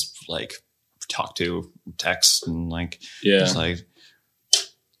always like talk to, text, and like, just like,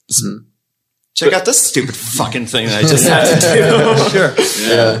 check out this stupid fucking thing that I just had to do. Sure.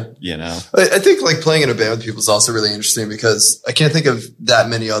 Yeah. You know, I think like playing in a band with people is also really interesting because I can't think of that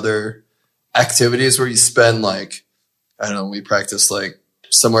many other activities where you spend like, I don't know, we practice like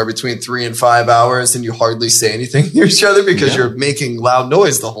somewhere between 3 and 5 hours and you hardly say anything to each other because you're making loud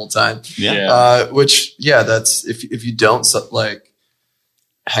noise the whole time. Which, that's, if you don't like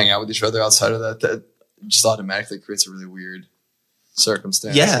hang out with each other outside of that just automatically creates a really weird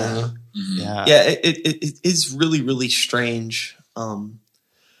circumstance. Yeah. yeah. It is really, really strange.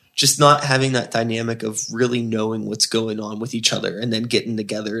 Just not having that dynamic of really knowing what's going on with each other and then getting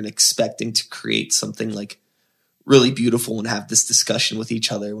together and expecting to create something like really beautiful and have this discussion with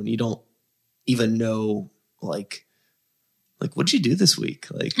each other when you don't even know, like what'd you do this week?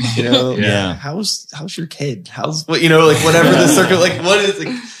 Like, you know, how's your kid? How's what, you know, like whatever the circle, like what is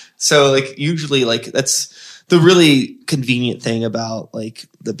like, so like usually like that's the really convenient thing about like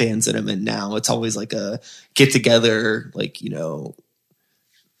the bands that I'm in now. It's always like a get together, like, you know,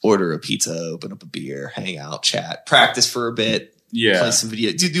 order a pizza, open up a beer, hang out, chat, practice for a bit, play some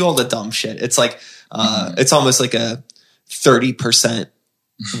video, do all the dumb shit. It's like, it's almost like a 30%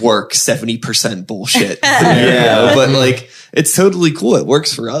 work, 70% bullshit. But like, it's totally cool. It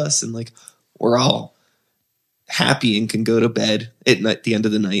works for us. And like, we're all happy and can go to bed at the end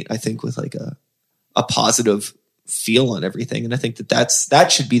of the night, I think, with like a positive feel on everything. And I think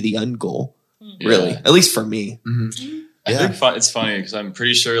that should be the end goal, really, at least for me. I think it's funny because I'm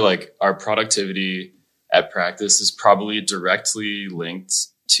pretty sure like our productivity at practice is probably directly linked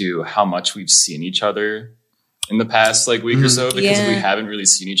to how much we've seen each other in the past like week or so, because if we haven't really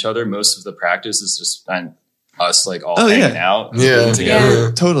seen each other, most of the practice is just spent us like all hanging out together.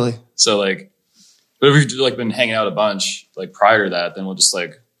 Yeah, totally. So like, but if we've like been hanging out a bunch like prior to that, then we'll just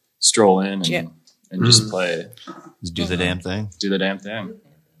like stroll in and just play. Just do the damn thing. Do the damn thing.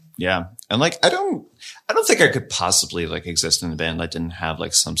 Yeah. And like, I don't think I could possibly like exist in a band that didn't have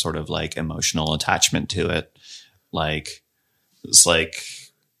like some sort of like emotional attachment to it. Like, it's like,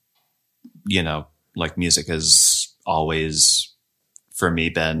 you know, like music has always for me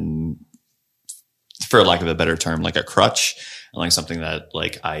been, for lack of a better term, like a crutch and like something that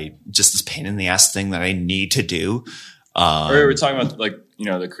like I just this pain in the ass thing that I need to do. Or we're talking about like, you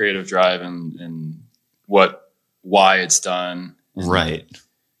know, the creative drive and why it's done. Right.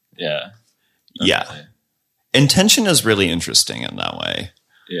 Yeah. Yeah. Intention is really interesting in that way.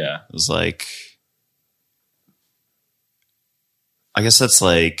 Yeah. It's like, I guess that's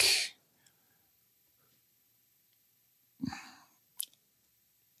like,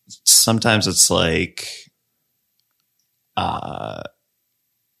 sometimes it's like,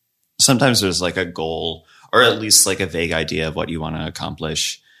 sometimes there's like a goal or at least like a vague idea of what you want to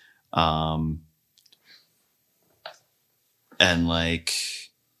accomplish. And like,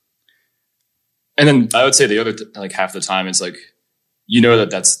 and then I would say the other like half the time it's like, you know,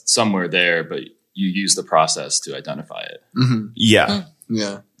 that's somewhere there, but you use the process to identify it. Yeah.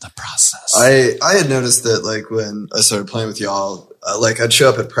 Yeah. The process. I had noticed that like when I started playing with y'all, like I'd show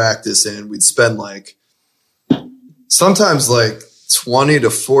up at practice and we'd spend like sometimes like 20 to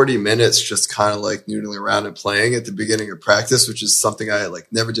 40 minutes just kind of like noodling around and playing at the beginning of practice, which is something I like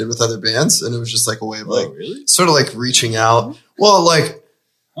never did with other bands. And it was just like a way of like sort of like reaching out. Well, like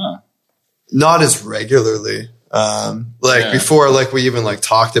not as regularly. Before like we even like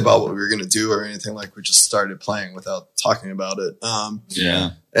talked about what we were going to do or anything, like we just started playing without talking about it.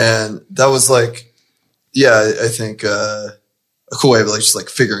 And that was like, I think, a cool way of like just like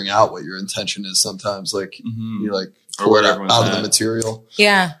figuring out what your intention is sometimes. Like you like Or pull what it everyone's out of the at. material.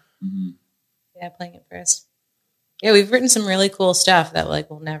 Yeah. Mm-hmm. Yeah, playing it first. Yeah, we've written some really cool stuff that like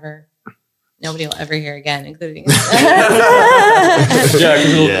nobody will ever hear again, including Yeah,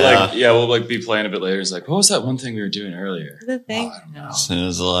 'cause Yeah. we'll like be playing a bit later. It's like, what was that one thing we were doing earlier? the thing. Oh, I don't know. So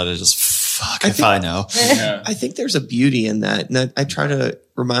there's a lot of just fuck I if think- I know. Yeah. I think there's a beauty in that. And I try to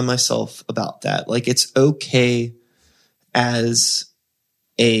remind myself about that. Like it's okay as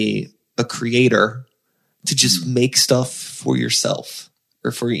a creator to just make stuff for yourself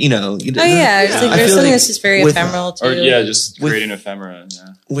or for, Oh yeah, it's like I there's feel something like that's just very with- ephemeral too. Or yeah, just With- creating ephemera.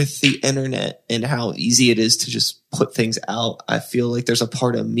 Yeah. with the internet and how easy it is to just put things out. I feel like there's a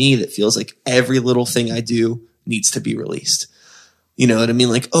part of me that feels like every little thing I do needs to be released. You know what I mean?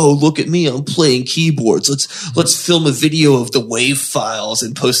 Like, oh, look at me, I'm playing keyboards. Let's film a video of the wave files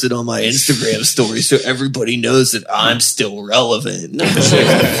and post it on my Instagram story so everybody knows that I'm still relevant. No,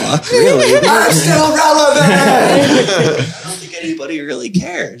 fuck, really? I'm still relevant. I don't think anybody really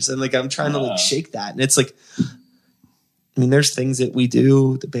cares. And like I'm trying to like shake that. And it's like, I mean, there's things that we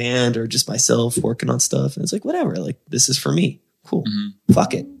do, the band or just myself working on stuff. And it's like, whatever, like this is for me. Cool.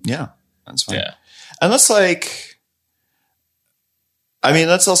 Fuck it. Yeah, that's fine. Yeah. And that's like, I mean,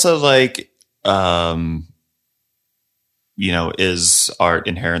 that's also like, is art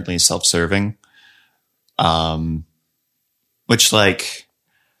inherently self-serving? Which like,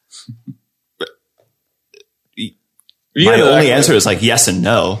 my only answer is like yes and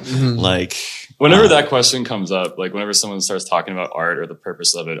no. Like, Whenever that question comes up, like whenever someone starts talking about art or the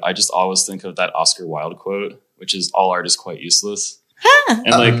purpose of it, I just always think of that Oscar Wilde quote, which is all art is quite useless. And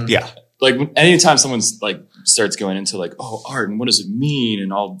like, yeah, like anytime someone's like starts going into like, oh, art and what does it mean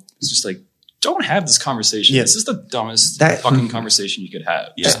and all, it's just like, don't have this conversation. Yeah. This is the dumbest That- fucking conversation you could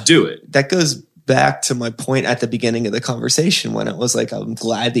have. Yeah. Just do it. That goes back to my point at the beginning of the conversation when it was like, I'm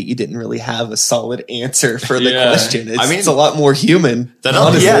glad that you didn't really have a solid answer for the Yeah. question. It's, I mean, it's a lot more human. that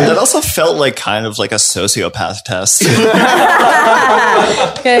honestly. that also felt like kind of like a sociopath test.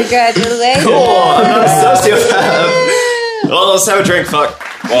 Congratulations. I'm not a sociopath. Oh, let's have a drink. Fuck.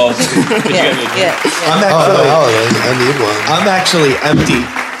 Well, Yeah. I'm I need one. I'm actually empty.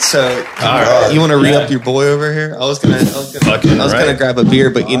 So right. you want to re up Yeah. your boy over here? I was gonna Fucking right. gonna grab a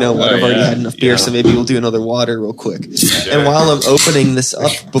beer, but you know what? Oh, I've already yeah. had enough beer, Yeah. so maybe we'll do another water real quick. And while I'm opening this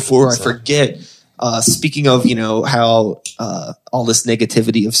up, before I forget, speaking of how all this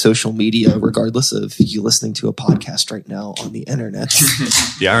negativity of social media, regardless of you listening to a podcast right now on the internet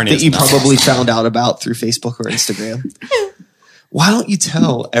The irony that is you nuts. probably found out about through Facebook or Instagram. Why don't you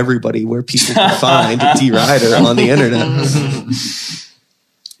tell everybody where people can find D Rider on the internet?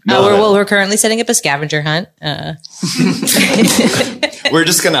 We're currently setting up a scavenger hunt. We're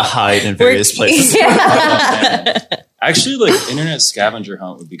just gonna hide in various places. actually, like internet scavenger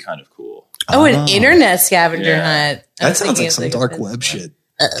hunt would be kind of cool. Oh, an internet scavenger Yeah. hunt. That I'm sounds thinking like of some a dark business. web shit.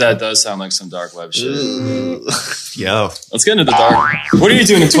 That does sound like some dark web shit. Yo, Let's get into the dark. What are you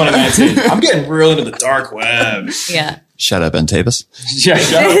doing in 2019? I'm getting real into the dark web. Yeah. shut up, Ben Tavis. Yeah,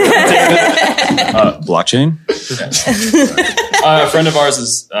 blockchain. A friend of ours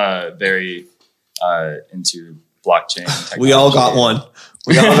is very into blockchain. Technology. We all got one.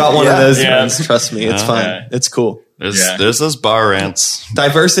 We all got one of those Yeah. friends. Trust me, it's fine. Yeah. It's cool. There's those bar rants.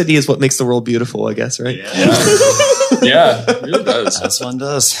 Diversity is what makes the world beautiful, I guess, right? Yeah, it really does. This one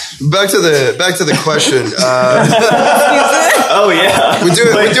does. Back to the question. Oh yeah. We do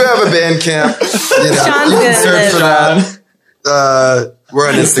have a band camp. You Sean's can good search at for that. We're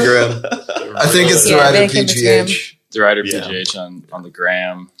on Instagram. I think it's the Yeah, Rider band camp Instagram. PGH. Derider Yeah. PGH on the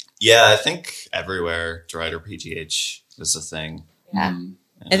gram. Yeah, I think everywhere Derider PGH is a thing. Yeah.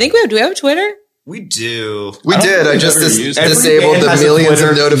 I think do we have a Twitter? We do. We don't did. think I we've just ever used it. disabled Every the band has a millions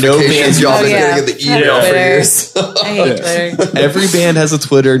Twitter, of no notifications band. y'all Oh, been yeah. getting the email for Twitter. years. I hate Twitter. Every band has a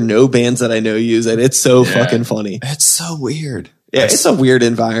Twitter. No bands that I know use it. It's so fucking funny. It's so weird. Yeah, it's a weird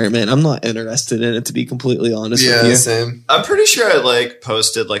environment. I'm not interested in it, to be completely honest with Yeah, you. same. I'm pretty sure I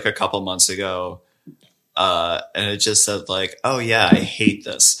posted a couple months ago, and it just said oh yeah, I hate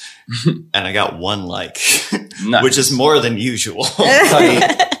this, and I got one like, Nice. which is more than usual.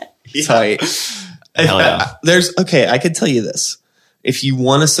 Tight. Hell yeah. I can tell you this. If you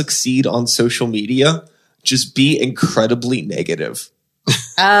want to succeed on social media, just be incredibly negative.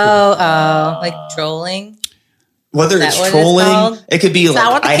 Like trolling. Whether Is it's that what it's trolling, called? it could be Is that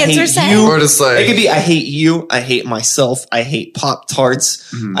like, what the I kids hate are saying? you. Or just It could be, I hate you. I hate myself. I hate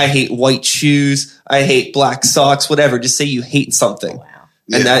Pop-Tarts. I hate white shoes. I hate black socks, whatever. Just say you hate something. Wow.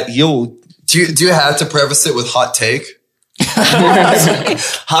 And Yeah. that you'll, Do you have to preface it with hot take?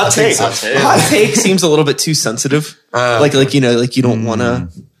 Hot take. Hot take seems a little bit too sensitive. Like you don't want to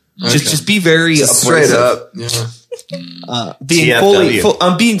just be very straight abrasive. up. Yeah.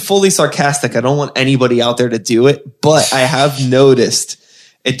 I'm being fully sarcastic. I don't want anybody out there to do it, but I have noticed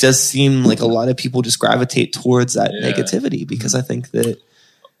it does seem like a lot of people just gravitate towards that negativity because I think that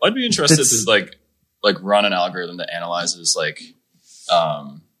I'd be interested to like run an algorithm that analyzes like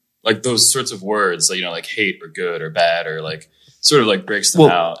those sorts of words, like hate or good or bad, or like sort of like breaks them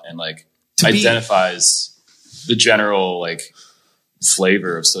out and like identifies the general like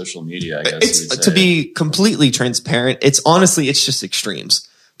flavor of social media, I guess. To be completely transparent, it's just extremes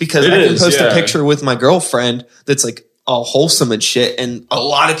because I can post a picture with my girlfriend that's like all wholesome and shit, and a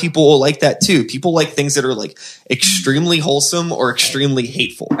lot of people will like that too. People like things that are like extremely wholesome or extremely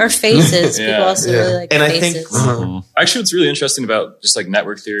hateful, or faces. People also really like and faces. I think actually what's really interesting about just like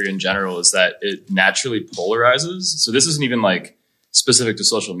network theory in general is that it naturally polarizes. So this isn't even like specific to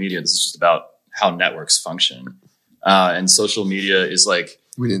social media. This is just about how networks function. And social media is like,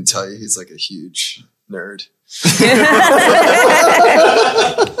 we didn't tell you he's like a huge nerd.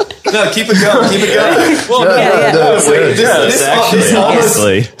 No, keep it going. Keep it going. Well,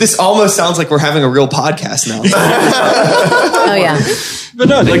 this almost sounds like we're having a real podcast now. Oh yeah. But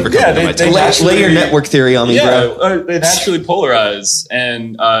no, like, they lay your network theory on me, bro. They naturally polarize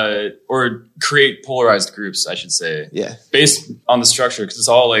and or create polarized groups, I should say. Yeah. Based on the structure, because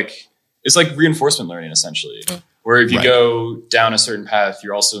it's like reinforcement learning essentially. Where if you go down a certain path,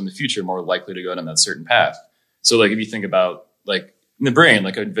 you're also in the future more likely to go down that certain path. So like if you think about like in the brain,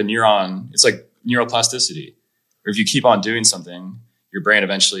 like a neuron, it's like neuroplasticity. Or if you keep on doing something, your brain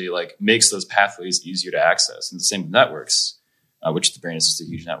eventually like makes those pathways easier to access. And the same with networks, which the brain is just a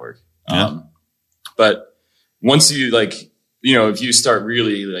huge network. Yeah. But once you like, if you start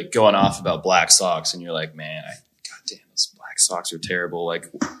really like going off about black socks and you're like, man, goddamn, those black socks are terrible. Like,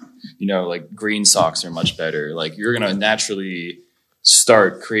 like green socks are much better. Like you're going to naturally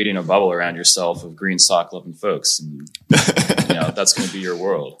start creating a bubble around yourself of green sock loving folks. And, that's going to be your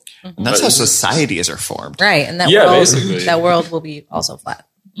world. And that's how societies are formed. Right. And that world will be also flat.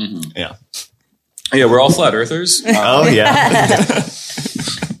 Mm-hmm. Yeah. Yeah. We're all flat earthers. Oh yeah.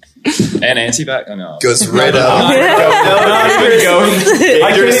 And anti-vax. Oh, no. Goes right up. Not even going.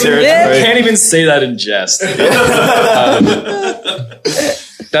 I can't even say that in jest.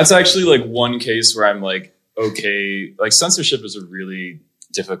 That's actually like one case where I'm like, okay, like censorship is a really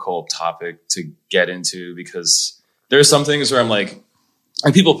difficult topic to get into because there are some things where I'm like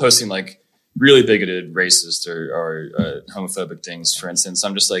people posting like really bigoted, racist or homophobic things, for instance.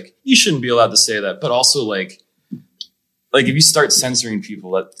 I'm just like, you shouldn't be allowed to say that. But also like if you start censoring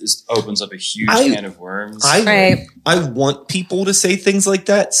people, that just opens up a huge can of worms. I want people to say things like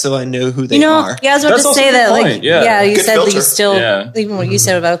that so I know who they are. Yeah, I was about to say that. Like, you Good said filter. that you still, even what you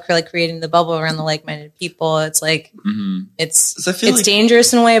said about like creating the bubble around the like-minded people, it's like it's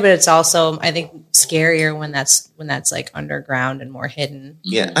dangerous in a way, but it's also I think scarier when that's like underground and more hidden.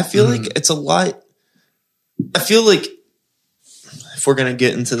 Yeah, I feel like it's a lot. I feel like if we're gonna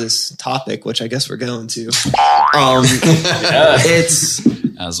get into this topic, which I guess we're going to, it's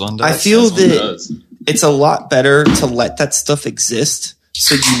as one does. I feel that it's a lot better to let that stuff exist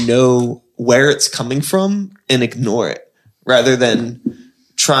so you know where it's coming from and ignore it rather than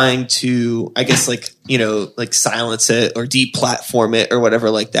trying to, I guess, like silence it or deplatform it or whatever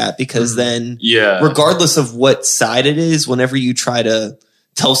like that. Because then, regardless of what side it is, whenever you try to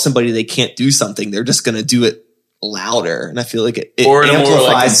tell somebody they can't do something, they're just going to do it louder, and I feel like it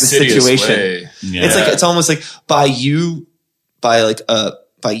amplifies the situation. Yeah. It's almost like by you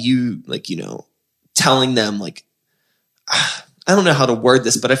telling them like I don't know how to word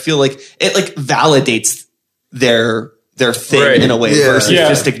this, but I feel like it like validates their thing in a way versus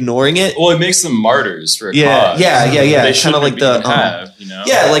just ignoring it. Well, it makes them martyrs for a cause. Yeah. Kind of like the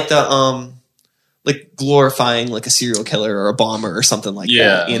like the like glorifying like a serial killer or a bomber or something like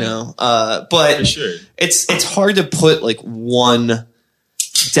that, but for sure. It's hard to put like one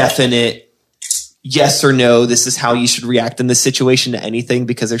definite yes or no, this is how you should react in this situation to anything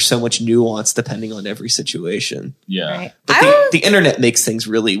because there's so much nuance depending on every situation. Yeah. Right. But the internet makes things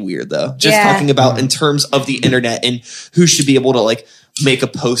really weird though. Just talking about in terms of the internet and who should be able to like make a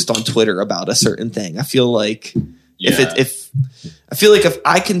post on Twitter about a certain thing. I feel like if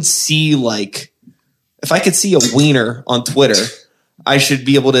I can see like, if I could see a wiener on Twitter, I should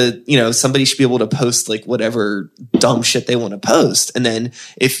be able to, somebody should be able to post like whatever dumb shit they want to post. And then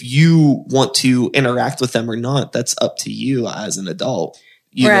if you want to interact with them or not, that's up to you as an adult,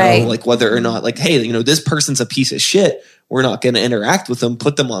 you know, like whether or not like, hey, this person's a piece of shit. We're not going to interact with them,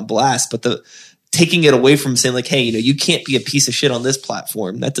 put them on blast. But taking it away from saying like, hey, you can't be a piece of shit on this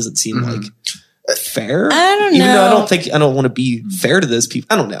platform. That doesn't seem like fair. I don't Even know. though I don't want to be fair to those people.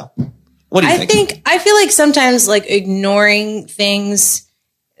 I don't know. What do you think? I feel like sometimes like ignoring things,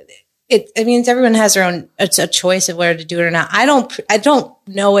 everyone has their own, it's a choice of whether to do it or not. I don't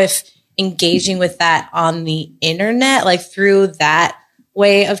know if engaging with that on the internet, like through that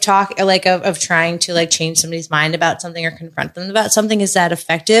way of talk, like of trying to like change somebody's mind about something or confront them about something is that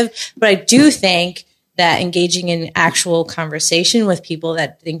effective. But I do think that engaging in actual conversation with people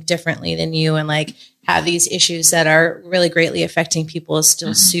that think differently than you and like have these issues that are really greatly affecting people is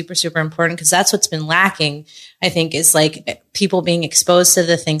still super, super important, because that's what's been lacking, I think, is like people being exposed to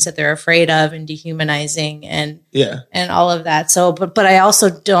the things that they're afraid of and dehumanizing and all of that. So, but I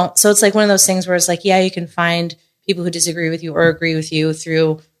also don't. So it's like one of those things where it's like, yeah, you can find people who disagree with you or agree with you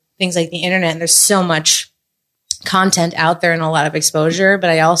through things like the internet. And there's so much content out there and a lot of exposure.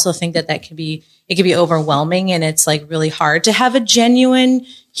 But I also think that it can be overwhelming, and it's like really hard to have a genuine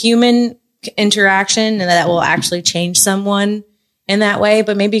human interaction and that will actually change someone in that way.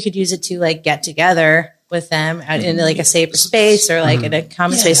 But maybe you could use it to like get together with them in like a safer space or like in a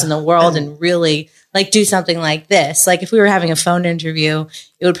common space in the world and really like do something like this. Like if we were having a phone interview,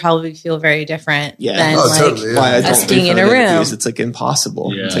 it would probably feel very different than Why I us don't being in a room. It's like impossible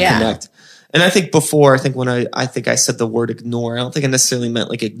to connect. And I think before, when I said the word ignore, I don't think I necessarily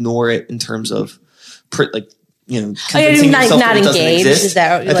meant like ignore it in terms of convincing yourself not that it doesn't engaged. exist. Is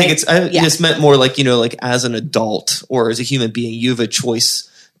that I think I just meant more like, like as an adult or as a human being, you have a choice.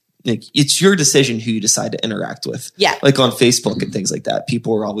 Like it's your decision who you decide to interact with. Yeah. Like on Facebook and things like that.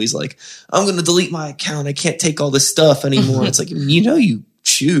 People are always like, I'm going to delete my account. I can't take all this stuff anymore. It's like, you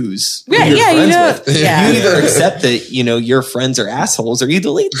choose. Who you're friends with. You either accept that, your friends are assholes or you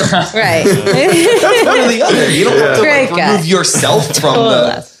delete them. Right. That's one or the other. You don't have to remove yourself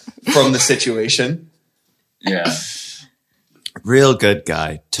from the situation. Yeah. Real good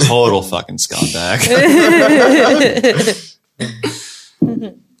guy. Total fucking scumbag.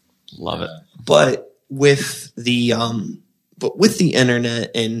 Love it. But with the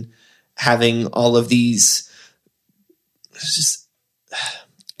internet and having all of these,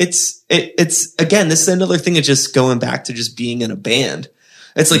 it's again, this is another thing of just going back to just being in a band.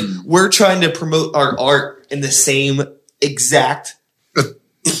 It's like we're trying to promote our art in the same exact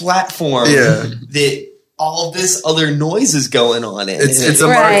platform that all this other noise is going on in. It's a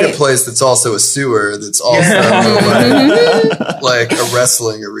marketplace that's also a sewer that's also like a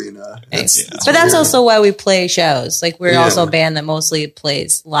wrestling arena. But that's also why we play shows. Like we're also a band that mostly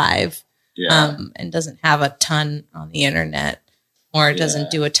plays live and doesn't have a ton on the internet or it doesn't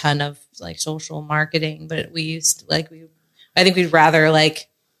do a ton of like social marketing. But I think we'd rather like,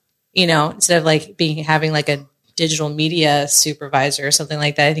 instead of like having like a digital media supervisor or something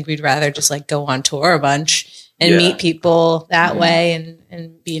like that, I think we'd rather just like go on tour a bunch and meet people that way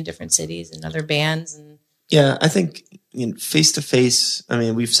and be in different cities and other bands. And I think face to face,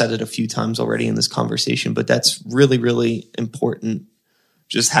 we've said it a few times already in this conversation, but that's really, really important.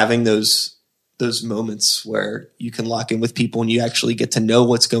 Just having those moments where you can lock in with people and you actually get to know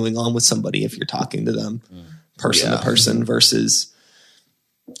what's going on with somebody if you're talking to them person to person versus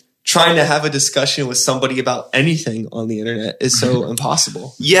trying to have a discussion with somebody about anything on the internet is so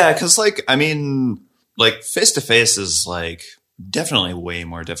impossible. Yeah, because face to face is like definitely way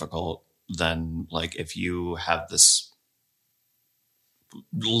more difficult than like if you have this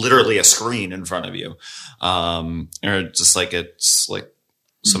literally a screen in front of you, or just like it's like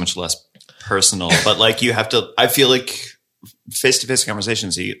so much less personal. But like you have to, I feel like face to face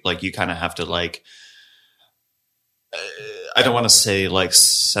conversations, you kind of have to like. I don't want to say like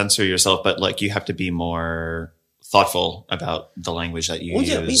censor yourself, but like you have to be more thoughtful about the language that you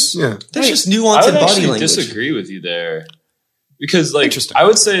use. There's just nuance in body language. I disagree with you there because like I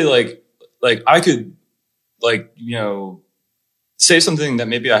would say like I could say something that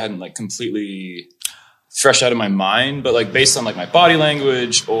maybe I hadn't like completely fresh out of my mind, but like based on like my body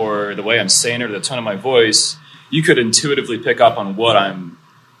language or the way I'm saying it or the tone of my voice, you could intuitively pick up on what I'm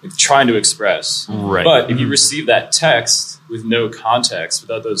trying to express. Right. But if you receive that text with no context,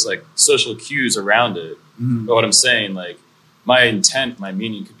 without those like social cues around it, but what I'm saying, like my intent, my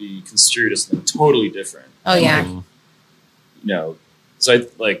meaning could be construed as something totally different. Oh yeah. So I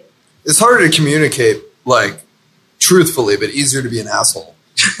like it's harder to communicate like truthfully, but easier to be an asshole.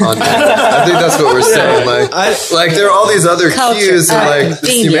 I think that's what we're saying. Like there are all these other cues and like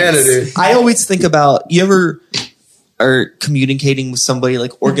this humanity. I always think about you ever are communicating with somebody,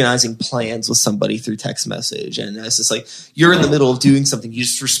 like organizing plans with somebody through text message. And it's just like, you're in the middle of doing something. You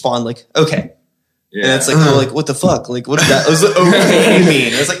just respond like, okay. Yeah. And it's like, well, like, what the fuck? Like, what does that was okay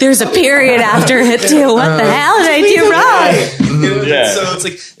mean? It's like, There's a period after it too. What the hell did I do wrong? You know, Yeah. So it's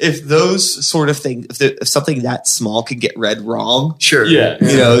like, if those sort of things, if something that small can get read wrong, Sure. Yeah.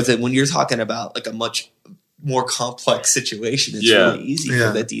 you know, then when you're talking about like a much more complex situation, it's Yeah. really easy Yeah.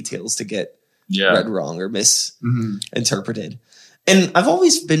 for the details to get Yeah. read wrong or misinterpreted. And I've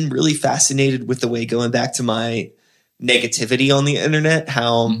always been really fascinated with the way, going back to my negativity on the internet,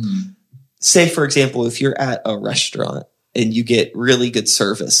 how, say, for example, if you're at a restaurant and you get really good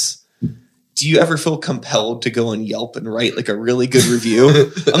service, do you ever feel compelled to go on Yelp and write like a really good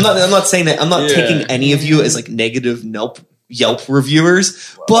review? I'm not saying that. I'm not taking any of you as like negative Yelp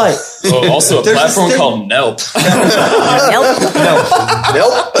reviewers, but Also a there's this platform thing- called Nelp.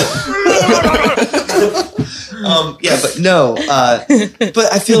 Yeah, but no.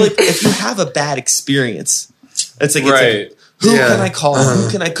 But I feel like if you have a bad experience, it's like, Right. who Yeah. can I call? Who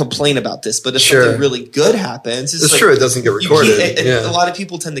can I complain about this? But if Sure. something really good happens, it's It's like, true. It doesn't get you recorded. keep- and Yeah. a lot of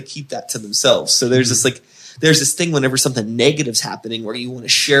people tend to keep that to themselves. So there's this thing whenever something negative's happening where you want to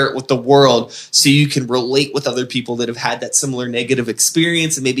share it with the world so you can relate with other people that have had that similar negative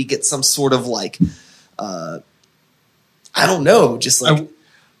experience and maybe get some sort of like, I don't know, just like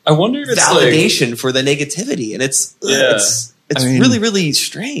I wonder if it's validation for the negativity. And it's I mean, really, really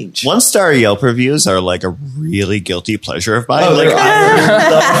strange. 1-star Yelp reviews are like a really guilty pleasure of mine. Oh, Like, they're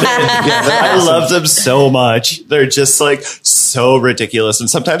I love them so much. They're just like so ridiculous, and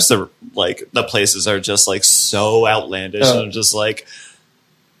sometimes the places are just like so outlandish. Oh. And I'm just like,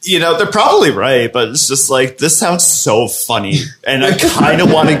 you know, they're probably right, but it's just like, this sounds so funny, and I kind of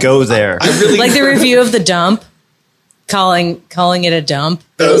want to go there. Like the review of the dump, calling it a dump.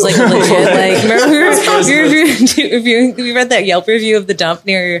 It was like legit. Like, remember you read that Yelp review of the dump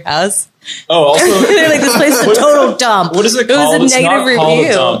near your house? Oh, also, They're like, this place is a total dump. what is it It was called? a It's negative not called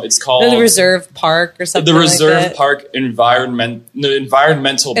review. a dump. It's called The Reserve Park or something. the Reserve like that. Park environmental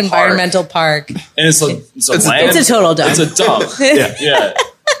Environmental Park. Park. And it's a It's a total dump. It's a dump. Yeah.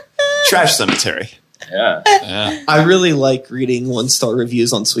 Trash cemetery. Yeah. Yeah. I really like reading 1-star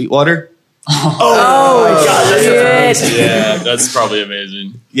reviews on Sweetwater. Oh, shit. Yeah. That's probably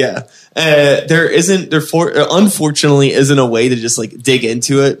amazing. Yeah. Unfortunately isn't a way to just like dig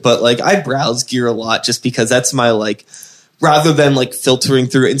into it, but like I browse gear a lot just because that's my like, rather than like filtering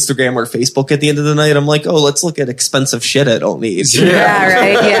through Instagram or Facebook at the end of the night, I'm like, oh, let's look at expensive shit I don't need. Yeah,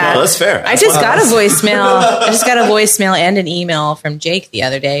 right. Yeah. Well, that's fair. I just got a voicemail and an email from Jake the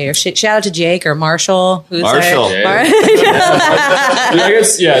other day. Or shout out to Jake or Marshall. Marshall. I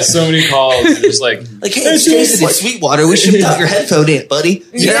guess, so many calls. Just like, Like, hey, it's Jason at Sweetwater. We should put your headphone in, buddy.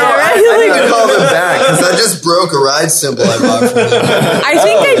 You know, right? I need to call them back because I just broke a ride symbol I bought from them. I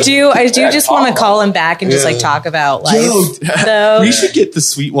think I do. I do just want to call him back and just like talk about life. Yo, So, we should get the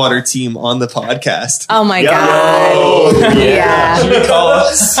Sweetwater team on the podcast. oh my Yo. god, yeah. should we call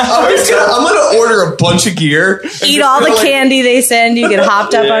us? I'm gonna order a bunch of gear. and Eat just all go the like- candy they send. You get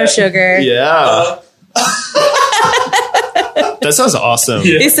hopped up on sugar. Yeah. That sounds awesome.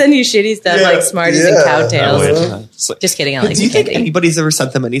 They send you shitty stuff Yeah. like Smarties and Cowtails. It's like, Just kidding. I like Do you the think candy. anybody's ever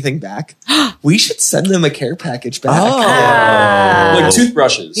sent them anything back? We should send them a care package back. Like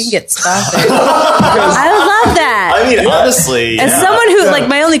toothbrushes. You can get sponsored. I love that. I mean, honestly, As yeah. someone who like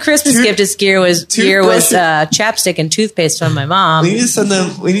my only Christmas gift this year was toothbrushes. chapstick and toothpaste from my mom. We need to send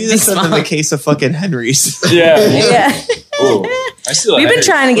them. We need to send them a case of fucking Henry's. Yeah. Yeah, Ooh. I still we've been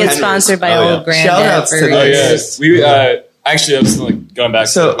trying to get Henry's. sponsored by Oh, yeah. old granddad Shout-outs for to Oh, those. yeah. We actually, I was like going back.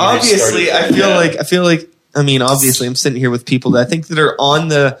 So to when we obviously, started. I feel like. I mean, obviously, I'm sitting here with people that I think that are on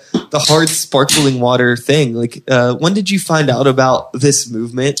the hard sparkling water thing. Like, when did you find out about this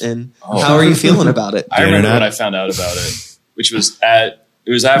movement, and how are you feeling about it? I remember internet? when I found out about it, which was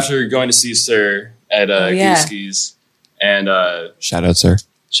after going to see Sir at yeah. Gooski's, and Shout out, sir.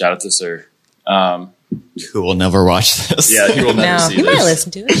 shout out to Sir. Who will never watch this. Yeah, he will never No, see he this. might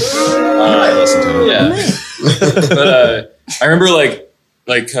listen to it. I listen to it. Yeah, but I remember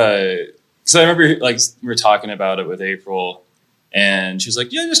because I remember like we were talking about it with April, and she was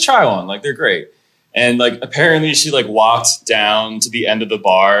like, "Yeah, just try one. Like they're great." And like apparently she like walked down to the end of the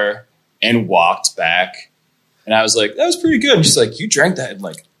bar and walked back, and I was like, "That was pretty good." And she's like, "You drank that in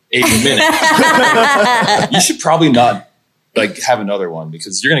like 8 minutes. You should probably not like have another one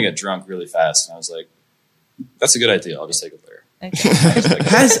because you're gonna get drunk really fast." And I was like, "That's a good idea. I'll just take a beer."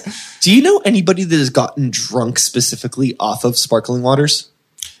 Do you know anybody that has gotten drunk specifically off of sparkling waters?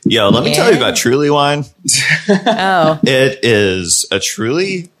 Yo, let me tell you Yeah. about Truly wine. Oh, It is a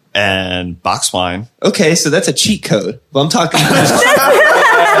Truly and box wine. Okay, so that's a cheat code. But I'm talking.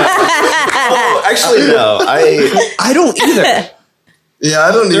 Oh, actually, no. I don't either. Yeah,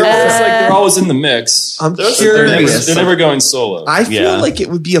 I don't They're, even. it's like they're always in the mix. I'm They're curious. never going solo. I feel Yeah. like it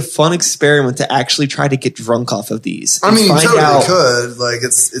would be a fun experiment to actually try to get drunk off of these. I and mean, you find totally out- could. Like,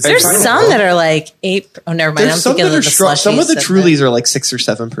 it's There's some that are like 8. Oh, never mind. I'm There's some thinking that of are the strong. Some of the slushies Trulies are like 6 or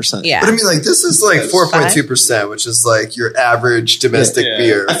 7%. Yeah. But I mean, like, this is like 4.2%, which is like your average domestic Yeah.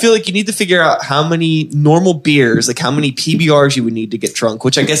 beer. I feel like you need to figure out how many normal beers, like how many PBRs you would need to get drunk,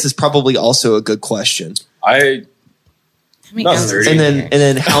 which I guess is probably also a good question. I How many About ounces 30. are And there?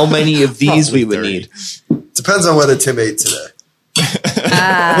 then how many of these we would 30. need. Depends on whether Tim ate today.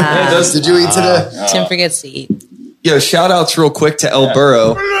 yeah, it does- Did you eat today? Tim forgets to eat. Yo, shout outs real quick to El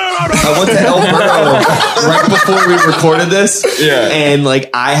Burro. I went to El Burro right before we recorded this. Yeah. And like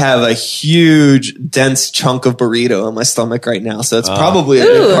I have a huge, dense chunk of burrito on my stomach right now. So that's probably a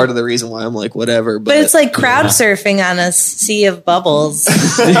big Ooh. part of the reason why I'm like, whatever. But it's like crowd surfing on a sea of bubbles.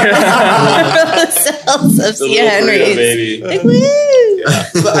 From the cells of the Cia little burrito Henry's. baby. Like, woo!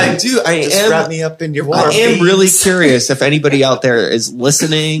 but I am me up in your I am really curious if anybody out there is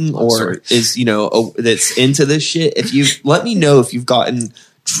listening or is, that's into this shit. If you let me know if you've gotten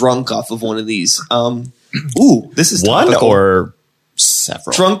drunk off of one of these. This is one topical. or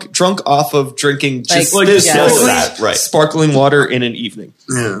several. drunk off of drinking just Like this, sparkling, that, right. sparkling water in an evening.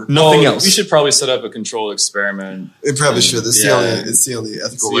 Yeah. Nothing Well, else. We should probably set up a controlled experiment. It probably should. It's Yeah. the only It's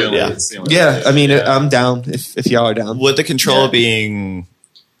ethical the way. only- Yeah. it's the only Yeah, way. I mean, Yeah. I'm down if y'all are down. With the control Yeah. being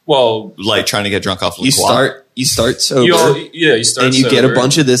Well, like trying to get drunk off You liqueur. start sober, you start and you get a sober.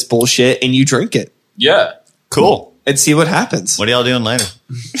 bunch of this bullshit, and you drink it Yeah. Cool. and see what happens. What are y'all doing later?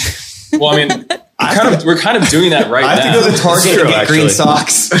 Well, I mean, we're kind of doing that right I have now. to go to Target true, and get green actually.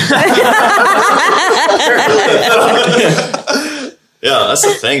 socks. Yeah, that's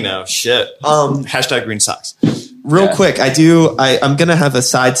the thing now. Shit. Um, Hashtag green socks. Real Yeah. quick, I'm gonna have a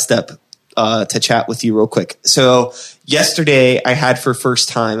sidestep to chat with you real quick. So yesterday I had for first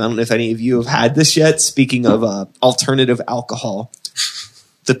time, I don't know if any of you have had this yet. Speaking of alternative alcohol,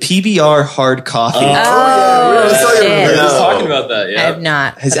 the PBR hard coffee. I saw you shit. over I there. was talking about that. I Yeah. have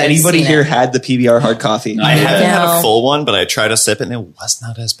not. Has but I've anybody seen here it. had the PBR hard coffee? No. I haven't had No. a full one, but I tried a sip and it was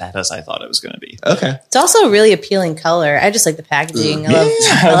not as bad as I thought it was going to be. Okay. It's also a really appealing color. I just like the packaging. I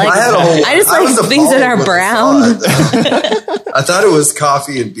I just like was things that appalled are when I brown. saw it. I thought it was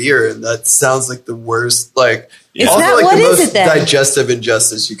coffee and beer, and that sounds like the worst. Like It's also not- like what the is most it then? digestive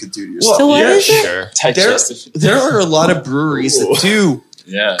injustice you could do to yourself. So what is it? Sure. Digestive. There are a lot of breweries that do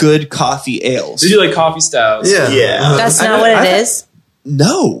Yeah. good coffee ales. They do like coffee stouts. Yeah, Yeah. That's I not know- what I- it is.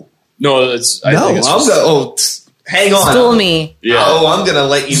 No, No, it's. I no. think it's I'm just, gonna. Hang on. School me. Yeah. Oh, I'm gonna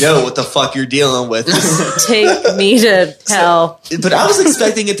let you know what the fuck you're dealing with. Take me to hell. But I was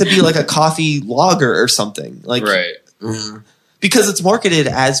expecting it to be like a coffee lager or something, like Right. because it's marketed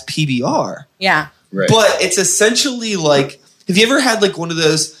as PBR. Yeah. Right. But it's essentially like, have you ever had like one of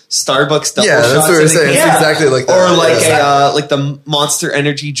those Starbucks double Yeah, shots? that's what we're in a saying. It's can? exactly like that. Or like Yeah. like the Monster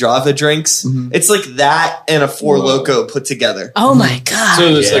Energy Java drinks. Mhm. It's like that and a Four Whoa. Loco put together. Oh my god.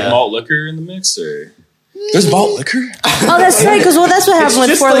 so there's like Yeah. malt liquor in the mix, or there's malt liquor. Oh, that's right. Because that's what happened with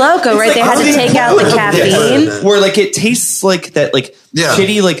just Four like- Loco, it's right? like They had to something- take out the Yeah. caffeine. Where like it tastes like that, like Yeah.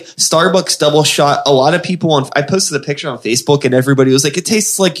 shitty, like Starbucks double shot. A lot of people I posted a picture on Facebook and everybody was like, it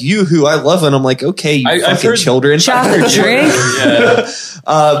tastes like you, who I love. And I'm like, okay, you I've fucking heard children. Chocolate drink. Yeah.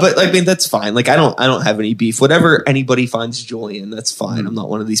 But I mean, that's fine. Like, I don't have any beef. Whatever anybody finds Julian, that's fine. I'm not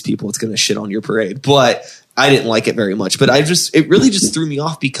one of these people that's going to shit on your parade, but I didn't like it very much. But it really just threw me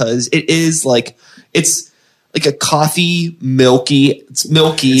off because it is like, it's like a coffee, it's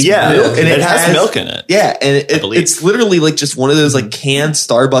milky. Yeah. And It has milk in it. Yeah. And believe. it's literally like just one of those like canned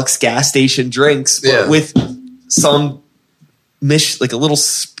Starbucks gas station drinks, but Yeah. with some like a little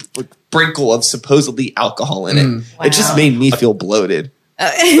sprinkle of supposedly alcohol in it. It just Wow. made me feel bloated. I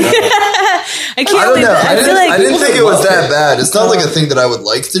can't I don't believe know. that. I feel like I didn't think it was love that it. bad. It's not like a thing that I would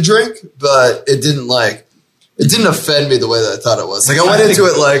like to drink, but it didn't offend me the way that I thought it was. Like I went into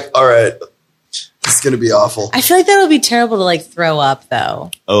it like, all right, it's gonna be awful. I feel like that would be terrible to like throw up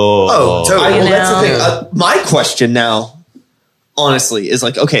though. Oh, totally. Well, that's the know. thing. My question now, honestly, is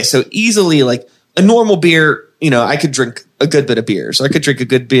like, okay, so easily like a normal beer, I could drink a good bit of beer. So I could drink a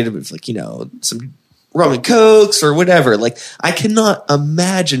good bit of like, some rum and cokes or whatever. Like I cannot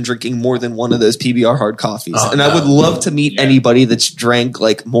imagine drinking more than one of those PBR hard coffees. Oh, and I no. would love to meet Yeah. anybody that's drank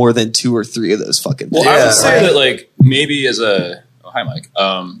like more than 2 or 3 of those fucking Well, things. I Yeah, would say right. that like maybe hi Mike.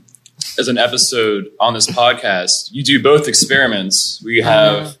 As an episode on this podcast, you do both experiments. We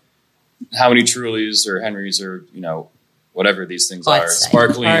have how many Trulies or Henrys or whatever these things are, Let's say.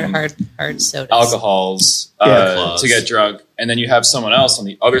 sparkling hard sodas. alcohols Yeah. to get drunk, and then you have someone else on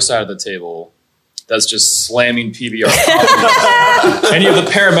the other side of the table that's just slamming PBR coffee. And you have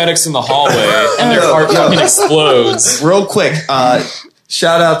the paramedics in the hallway, and their heart fucking explodes. Real quick,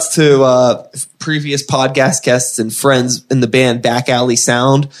 shout outs to previous podcast guests and friends in the band Back Alley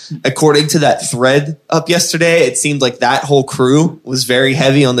Sound. According to that thread up yesterday, it seemed like that whole crew was very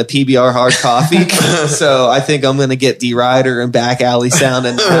heavy on the PBR hard coffee. So I think I'm going to get D Rider and Back Alley Sound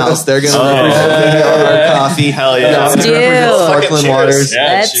in the house. They're going to represent PBR hard coffee. Hell yeah. I'm gonna represent Sparkling Waters. Yeah,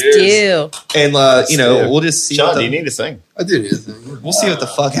 Let's cheers. do. And, we'll just see. Sean, do you need to sing? I do need a thing. We'll see what the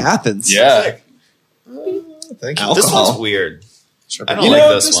fuck happens. Yeah. Thank you. Alcohol. This one's weird. I don't You like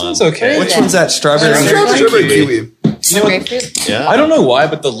know, this one. one's okay. Which one's that? Strawberry? Strawberry kiwi. You know what? Grapefruit? Yeah. I don't know why,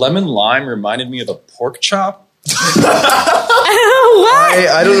 but the lemon lime reminded me of a pork chop. What?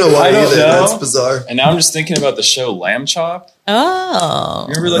 I don't know why I don't either. know. That's bizarre. And now I'm just thinking about the show Lamb Chop. Oh.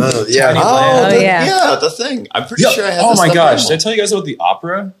 Remember like the yeah. tiny Oh, lamb? Oh, yeah. Yeah, the thing. I'm pretty sure I had Oh this my stuffed gosh. Did I animal. tell you guys about the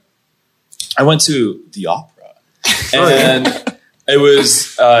opera? I went to the opera. And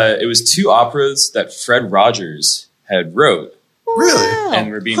it was two operas that Fred Rogers had wrote Really?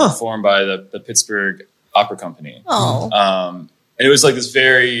 and were being performed by the Pittsburgh Opera Company. Oh. And it was like this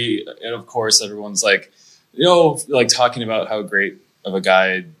very, and of course, everyone's like, like talking about how great of a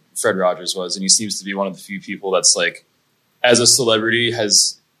guy Fred Rogers was. And he seems to be one of the few people that's like, as a celebrity,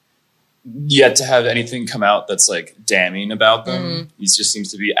 has yet to have anything come out that's like damning about them. He just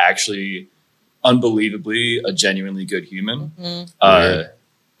seems to be actually unbelievably a genuinely good human,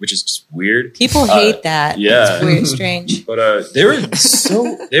 which is just weird. People hate that. yeah. It's weird, strange. But they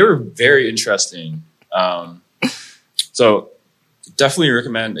were very interesting. So definitely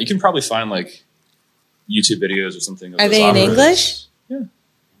recommend. You can probably find like YouTube videos or something. Are they in English?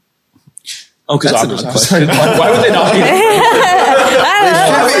 Oh, because That's an operas. odd question. Why would they not be?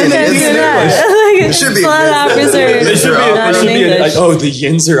 It should be. Operas are They should be. not They in should be English. the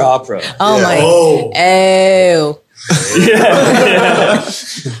Yinzer opera. Oh Yeah. my. Oh. Oh. Yeah.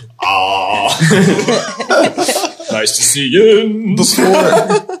 Nice to see you.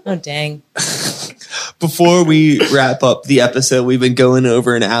 Oh dang. Before we wrap up the episode, we've been going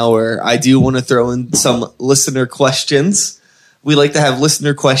over an hour. I do want to throw in some listener questions. We like to have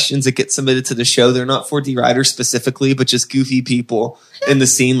listener questions that get submitted to the show. They're not for D-Rider specifically, but just goofy people in the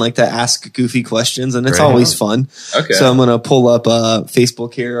scene like to ask goofy questions, and it's Right. always fun. Okay. So I'm going to pull up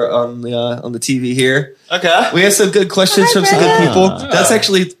Facebook here on the TV here. Okay. We have some good questions from some good people. Yeah. That's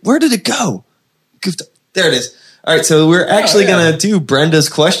actually, where did it go? Goofed up. There it is. All right, so we're actually going to do Brenda's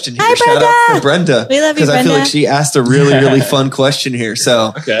question here. Hi, Shout out Brenda. to Brenda. We love you, Because I feel Brenda. like she asked a really, really fun question here.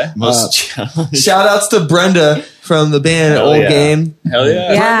 So Okay. Most challenging. shout outs to Brenda from the band Hell Old yeah. Game. Hell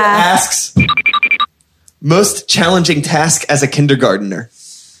yeah. Yeah. Asks, most challenging task as a kindergartner?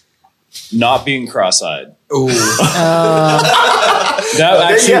 Not being cross-eyed. Ooh. That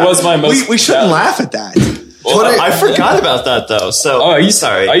actually Yeah. was my most. We shouldn't laugh at that. Well, I forgot about that though. So I used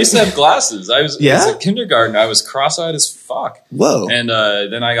sorry. to have glasses. I was Yeah? as a kindergarten. I was cross-eyed as fuck, Whoa. and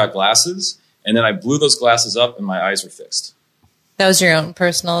then I got glasses, and then I blew those glasses up, and my eyes were fixed. That was your own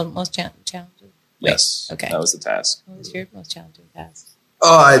personal most challenging. Yes. okay. That was the task. What was your most challenging task?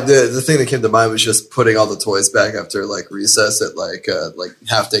 The thing that came to mind was just putting all the toys back after like recess at like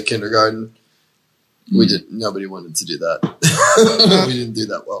half day kindergarten. Nobody wanted to do that. We didn't do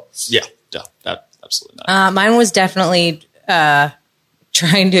that well. Yeah. No, that absolutely not. Mine was definitely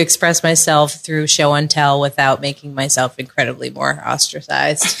trying to express myself through show and tell without making myself incredibly more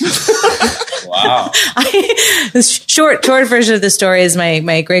ostracized. Wow. The short version of the story is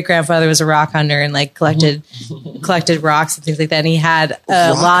my great grandfather was a rock hunter and like collected rocks and things like that. And he had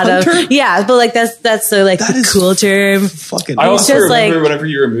a lot hunter? of but like that's the like That the is cool term. Fucking I also just remember like- whenever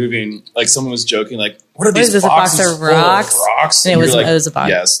you were moving, like someone was joking, like, "What are What these is this, a box boxes of full of rocks?" rocks?" And it you're was- like, it was a box.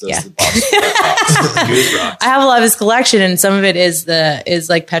 Yes, those Yeah. are the boxes. of rocks. Good rocks. I have a lot of his collection, and some of it is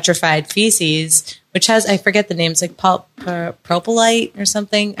like petrified feces, which has I forget the names like propylite or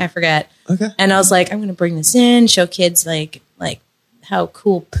something. I forget. Okay. And I was like, I'm going to bring this in, show kids like how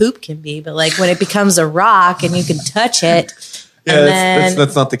cool poop can be, but like when it becomes a rock and you can touch it. Yeah, and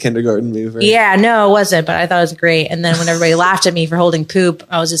that's not the kindergarten move, right? Yeah, no, it wasn't, but I thought it was great. And then when everybody laughed at me for holding poop,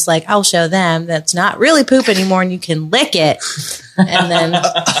 I was just like, I'll show them that's not really poop anymore and you can lick it. And then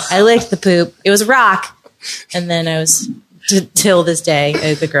I licked the poop. It was a rock. And then I was, till this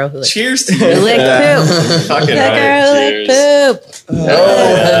day, the girl who licked, Cheers to who you. licked poop. Fucking The right. girl who licked poop.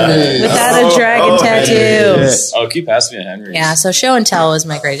 Without a dragon tattoo. Oh, keep asking me, Henry. Yeah, so show and tell was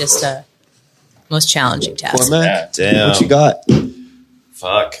my greatest, most challenging task. Cormac, Yeah. Damn. what you got?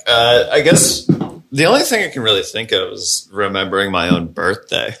 Fuck. I guess the only thing I can really think of is remembering my own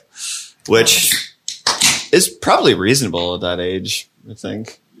birthday, which is probably reasonable at that age, I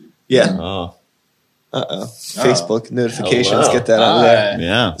think. Yeah. Oh. Facebook notifications. Hello. Get that out of there.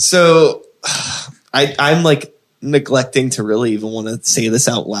 Yeah. So I'm like neglecting to really even want to say this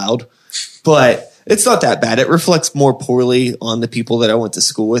out loud, but it's not that bad. It reflects more poorly on the people that I went to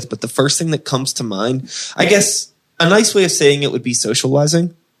school with. But the first thing that comes to mind, I guess a nice way of saying it would be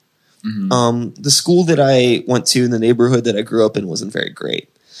socializing. The school that I went to in the neighborhood that I grew up in wasn't very great.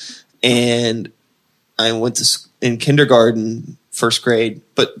 And I went to in kindergarten, first grade,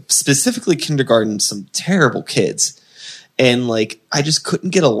 but specifically kindergarten, some terrible kids. And like, I just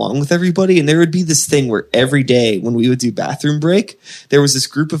couldn't get along with everybody. And there would be this thing where every day when we would do bathroom break, there was this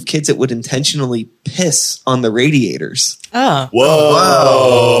group of kids that would intentionally piss on the radiators. Oh,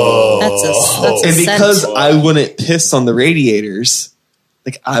 Whoa. that's a And because scent. I wouldn't piss on the radiators,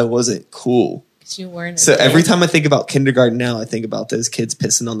 like I wasn't cool. 'Cause you weren't. So a kid. every time I think about kindergarten now, I think about those kids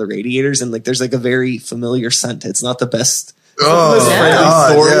pissing on the radiators, and like there's like a very familiar scent. It's not the best, most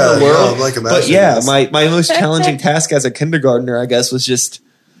friendly story in the world. like But yeah, my most challenging task as a kindergartner, I guess, was just,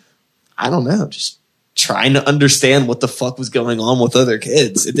 I don't know, just trying to understand what the fuck was going on with other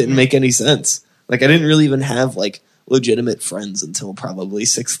kids. It didn't make any sense. Like I didn't really even have like legitimate friends until probably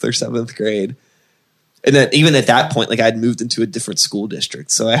 6th or 7th grade. And then even at that point, like I'd moved into a different school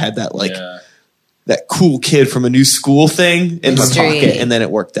district. So I had that like that cool kid from a new school thing in my Mystery. pocket, and then it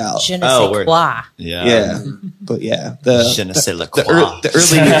worked out. Je ne sais word. quoi. Yeah. Yeah. But yeah, Je ne sais le the quoi.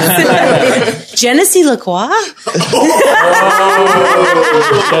 early Je ne sais le quoi?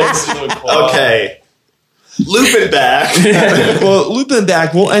 Okay. Looping back. well, looping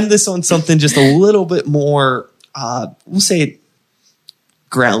back, we'll end this on something just a little bit more, we'll say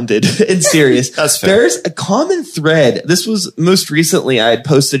grounded and serious. That's fair. There's a common thread. This was most recently I had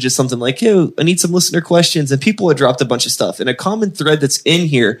posted just something like, yo, I need some listener questions, and people had dropped a bunch of stuff. And a common thread that's in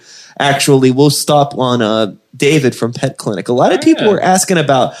here, actually, we'll stop on David from Pet Clinic. A lot of people were asking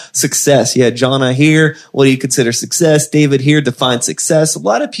about success. You had Jonna here. What do you consider success? David here, define success. A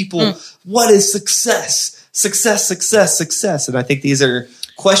lot of people, what is success? Success. And I think these are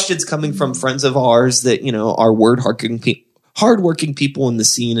questions coming from friends of ours that, you know, are hardworking people in the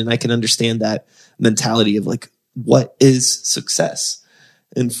scene. And I can understand that mentality of like, what is success?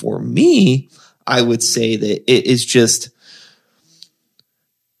 And for me, I would say that it is just,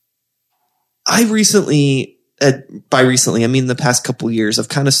 I recently, by recently, I mean the past couple of years, I've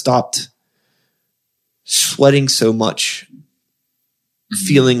kind of stopped sweating so much,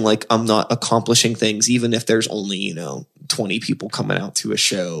 feeling like I'm not accomplishing things, even if there's only, you know, 20 people coming out to a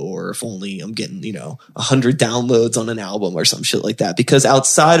show, or if only I'm getting, you know, 100 downloads on an album or some shit like that. Because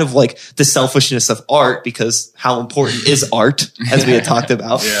outside of like the selfishness of art, because how important is art, as we had talked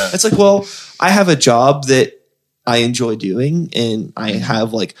about, it's like, well, I have a job that I enjoy doing, and I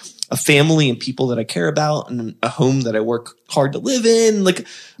have like a family and people that I care about, and a home that I work hard to live in. Like,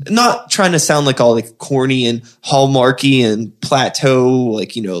 not trying to sound like all like corny and hallmarky and plateau,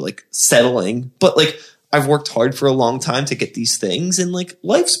 like, you know, like settling, but like I've worked hard for a long time to get these things, and like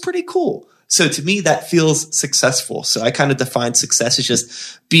life's pretty cool. So to me, that feels successful. So I kind of define success as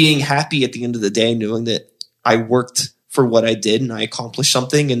just being happy at the end of the day, knowing that I worked for what I did and I accomplished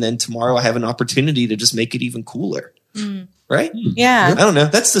something. And then tomorrow I have an opportunity to just make it even cooler. Right? Yeah. I don't know.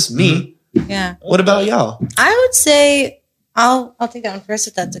 That's just me. Yeah. What about y'all? I would say I'll take that one first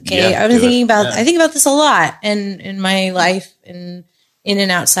if that's okay. Yeah, I've been do it. thinking about I think about this a lot in my life and in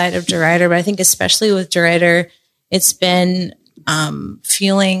and outside of DeRider, but I think especially with DeRider, it's been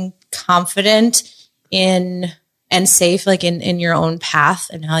feeling confident in and safe, like in your own path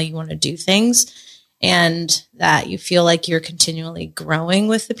and how you want to do things, and that you feel like you're continually growing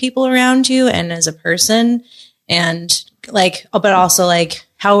with the people around you and as a person, and like, but also like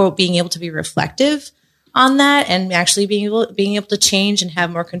how being able to be reflective on that and actually being able to change and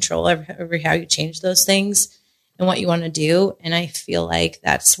have more control over how you change those things and what you want to do. And I feel like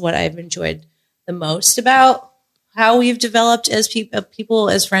that's what I've enjoyed the most about how we've developed as people,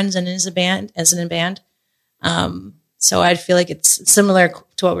 as friends, and as a band, So I feel like it's similar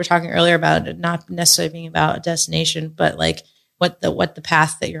to what we were talking earlier about it not necessarily being about a destination, but like what the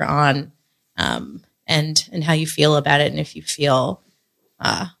path that you're on, and how you feel about it. And if you feel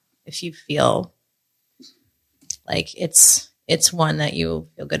like it's one that you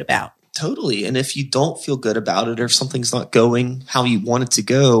feel good about. Totally. And if you don't feel good about it, or if something's not going how you want it to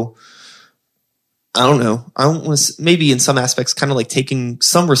go, I don't know. I don't want to, maybe in some aspects, kind of like taking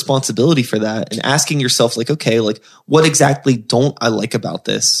some responsibility for that and asking yourself, like, okay, like what exactly don't I like about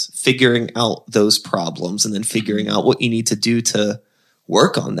this? Figuring out those problems and then figuring out what you need to do to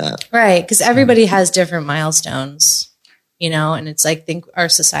work on that. Right. Because everybody has different milestones, you know, and it's like, I think our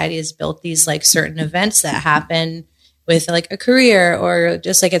society has built these like certain events that happen with like a career or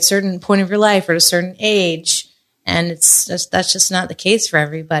just like at a certain point of your life or at a certain age. And that's just not the case for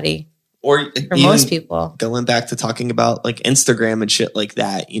everybody. Or for most people. Going back to talking about like Instagram and shit like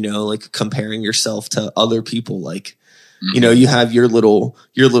that, like comparing yourself to other people, like, you have your little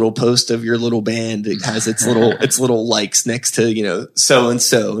post of your little band. It has its little likes next to,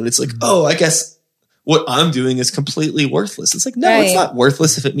 so-and-so. And it's like, oh, I guess what I'm doing is completely worthless. It's like, no, It's not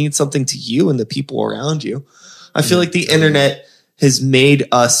worthless if it means something to you and the people around you. I feel like the internet has made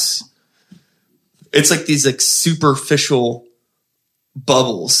us, it's like these like superficial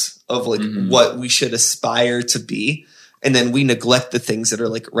bubbles of like what we should aspire to be. And then we neglect the things that are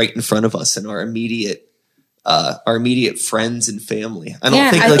like right in front of us and our immediate friends and family.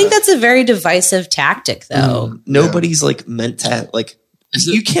 I think that's a very divisive tactic though. Nobody's like meant to like,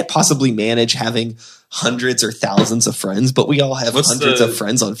 you can't possibly manage having hundreds or thousands of friends, but we all have hundreds of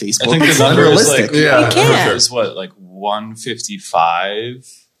friends on Facebook. I think it's the number unrealistic. is like, you can't. Is what, like 155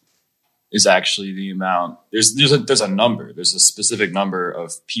 is actually the amount. There's a number. There's a specific number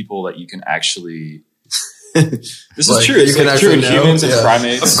of people that you can actually. This is true. It's like true in humans and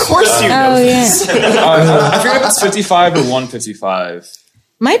primates. Of course you know. Oh yeah. I forget if it's 55 or 155.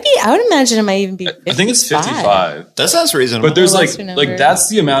 Might be. I would imagine it might even be 55. I think it's 55. That sounds reasonable. But there's Well, like that's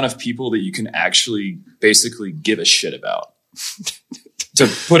the amount of people that you can actually basically give a shit about. To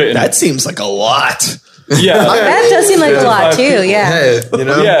put it in That seems like a lot. Yeah. That does seem like a lot too. people. Yeah. Hey,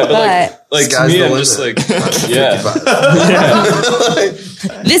 Yeah, but like to sky's me, the I'm limit. just like, 55.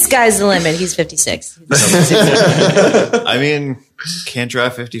 This guy's the limit. He's 56. I mean, can't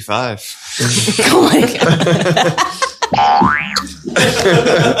drive 55. Oh my god.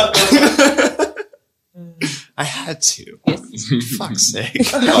 I had to. Fuck's sake.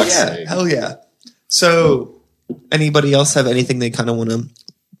 Hell yeah. So anybody else have anything they kind of want to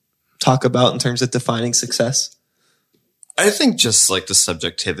talk about in terms of defining success? I think just like the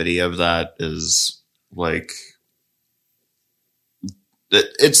subjectivity of that is like,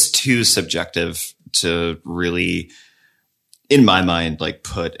 it's too subjective to really, in my mind, like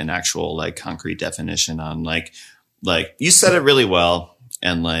put an actual like concrete definition on like you said it really well.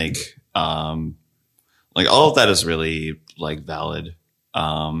 And like all of that is really like valid.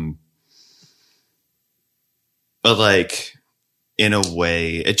 But like in a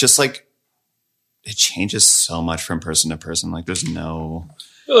way, it just like, it changes so much from person to person. Like there's no, I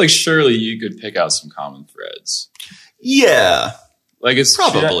feel like surely you could pick out some common threads. yeah. Like it's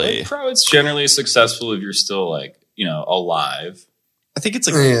Probably. It's generally successful if you're still like, alive. I think it's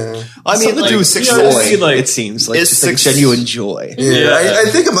like Yeah. I mean, something to do with like, joy. like, It seems like is just like suc- genuine joy. Yeah. I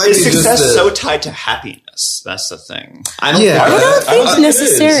think it might Is be just success that- so tied to happiness? That's the thing. I don't. Yeah. I don't think it is.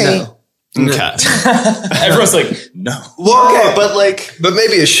 necessary. No. Okay. Everyone's like, no. Well, Okay, but like, but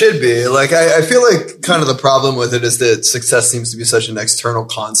maybe it should be. Like, I feel like kind of the problem with it is that success seems to be such an external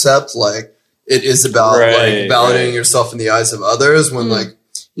concept. Like, it is about like validating yourself in the eyes of others when like,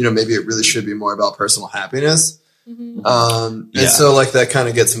 maybe it really should be more about personal happiness. And so like that kind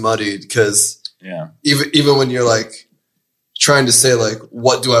of gets muddied because even when you're like trying to say like,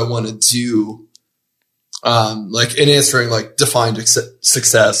 what do I want to do? Like in answering like defined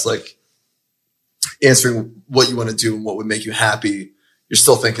success, like answering what you want to do and what would make you happy, you're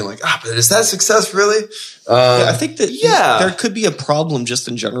still thinking like, but is that success really? I think that there could be a problem just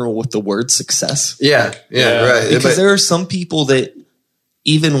in general with the word success. Yeah, right. Because there are some people that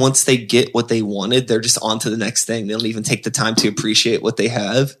even once they get what they wanted, they're just on to the next thing. They don't even take the time to appreciate what they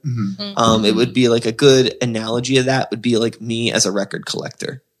have. It would be like a good analogy of that would be like me as a record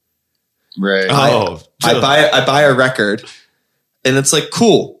collector. Right. I buy a record and it's like,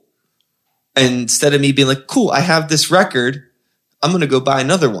 cool. And instead of me being like, cool, I have this record, I'm going to go buy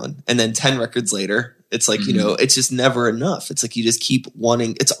another one. And then 10 records later, it's like, it's just never enough. It's like, you just keep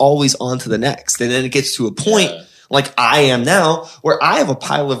wanting, it's always on to the next. And then it gets to a point like I am now where I have a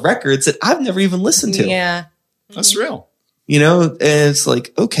pile of records that I've never even listened to. Yeah. that's real. And it's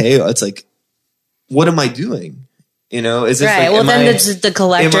like, okay, it's like, what am I doing? Is it Right. like, Well, then does the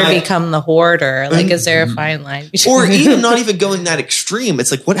collector become the hoarder? Like, is there a fine line? or even not even going that extreme?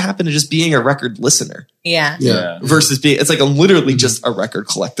 It's like, what happened to just being a record listener Yeah. versus being? It's like I'm literally just a record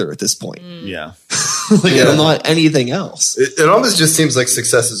collector at this point. Yeah. Like I'm not anything else. It almost just seems like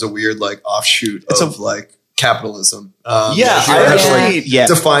success is a weird like offshoot of like capitalism. I actually Yeah.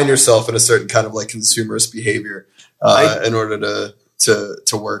 define yourself in a certain kind of like consumerist behavior in order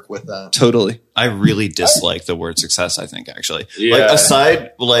to work with that. Totally. I really dislike the word success, I think, actually. Yeah. Like,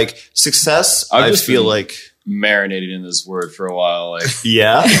 aside, like, success, I've I just feel been like... marinated in this word for a while. Like,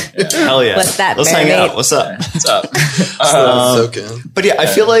 Yeah? Hell yeah. What's that, Let's hang marinate? out. What's up? what's up? Soak in. But yeah, I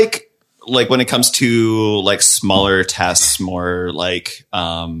feel like like when it comes to like smaller tests, more like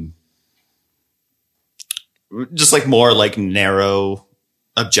just like more like narrow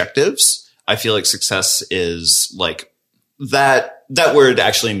objectives, I feel like success is like that word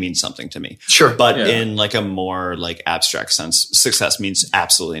actually means something to me. Sure. But in like a more like abstract sense, success means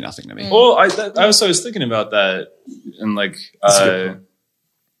absolutely nothing to me. Well, I was thinking about that, and like,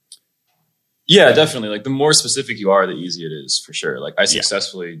 yeah, definitely. Like, the more specific you are, the easier it is, for sure. Like, I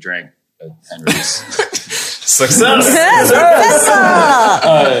successfully drank at Henry's. Success.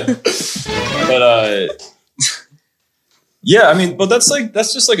 Yeah, I mean, but that's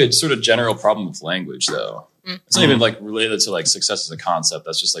just like a sort of general problem with language, though. It's not even like related to like success as a concept.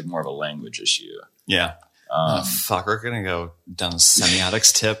 That's just like more of a language issue. Yeah. Fuck, we're gonna go down the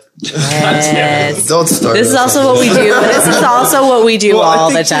semiotics tip. Yes. Don't start. This is also what we do. This is also what we do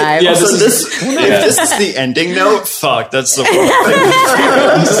all the time. Yeah, if this is the ending note, fuck, that's the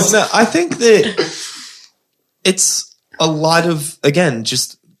worst. No, I think that it's a lot of, again,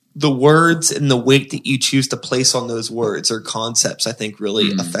 just the words and the weight that you choose to place on those words or concepts, I think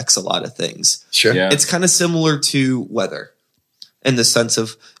really affects a lot of things. Sure. Yeah. It's kind of similar to weather in the sense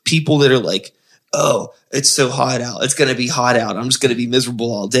of people that are like, oh, it's so hot out. It's going to be hot out. I'm just going to be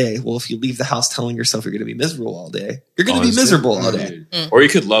miserable all day. Well, if you leave the house telling yourself you're going to be miserable all day, you're going to be miserable all day. Or you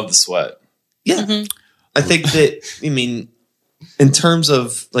could love the sweat. Yeah. I think that, I mean, in terms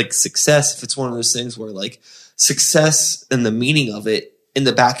of like success, if it's one of those things where like success and the meaning of it in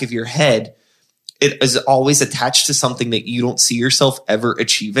the back of your head, it is always attached to something that you don't see yourself ever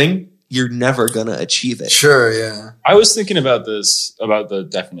achieving, you're never going to achieve it. Sure. Yeah. I was thinking about this, about the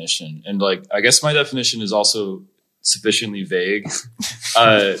definition, and like, I guess my definition is also sufficiently vague.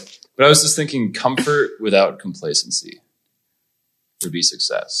 But I was just thinking comfort without complacency would be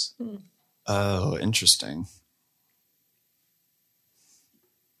success. Oh, interesting.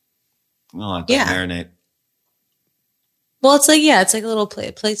 I'll let that marinate. Well, it's like, it's like a little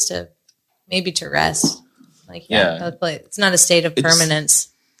place to maybe to rest. Like, it's not a state of permanence.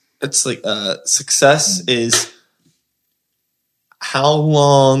 It's like success is how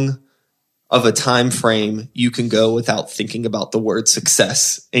long of a time frame you can go without thinking about the word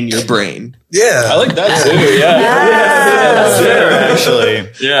success in your brain. Yeah. I like that too. Yeah. That's fair, actually.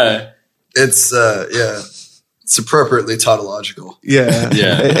 Yeah. It's it's appropriately tautological. Yeah.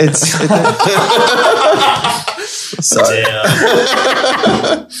 Yeah. Sorry.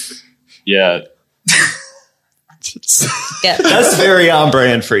 Yeah. Yeah. That's very on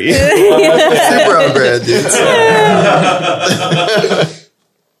brand for you. Super on brand, dude.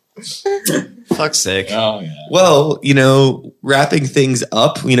 Fuck's sake. Oh yeah. Well, wrapping things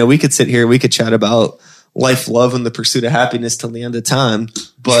up, we could sit here, we could chat about life, love, and the pursuit of happiness till the end of time,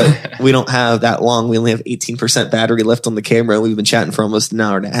 but we don't have that long. We only have 18% battery left on the camera, and we've been chatting for almost an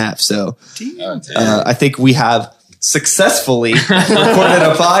hour and a half. So I think we have successfully recorded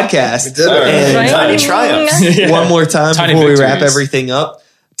a podcast. And Tiny triumphs. one more time Tiny before we wrap victories. everything up.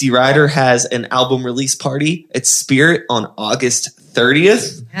 D-Rider has an album release party at Spirit on August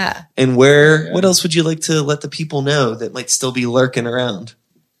 30th. Yeah. And what else would you like to let the people know that might still be lurking around?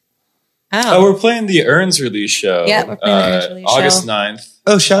 Oh, we're playing the Earns release show. Yeah, we're playing the Earns release August show. 9th.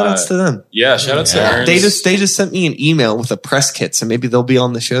 Oh, shout outs to them. Yeah, shout out to Earns. They just sent me an email with a press kit, so maybe they'll be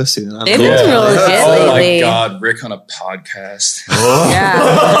on the show soon. I They've don't know. been real legit Oh my lately. God, Rick on a podcast. Yeah.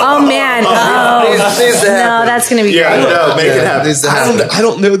 Oh man. Needs to No, happen. that's gonna be great. No, make it happen. Needs to happen. I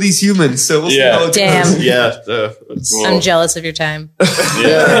don't know these humans, so we'll see Yeah. how it Damn. goes. Yeah. I'm jealous of your time.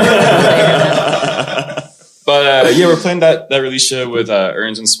 But we're playing that release show with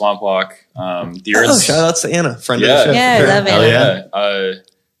Earns and Swamp Walk. The Earns. Oh, shout outs to Anna, friend of Yeah. the show. Yeah, I love Hell it. yeah.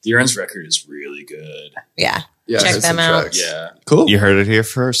 The Earns record is really good. Yeah. Yeah, Check hit them some out. tracks. Yeah, Cool. You heard it here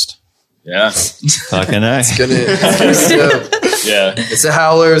first. yeah, Fucking A. It's gonna yeah. it's a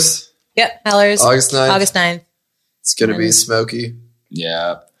Howlers. Yep. Howlers. August 9th. August 9th. It's gonna be smoky.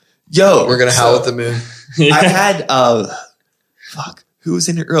 Yeah. Yo, We're gonna howl at the moon. I had who was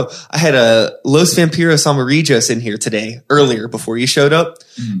in here? Oh, I had Los Vampiros Amarillos in here today earlier before you showed up,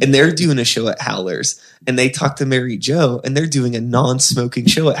 and they're doing a show at Howlers, and they talked to Mary Jo, and they're doing a non-smoking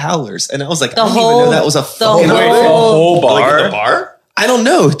show at Howlers, and I was like, I didn't even know that was a fucking whole bar. Like in the bar? I don't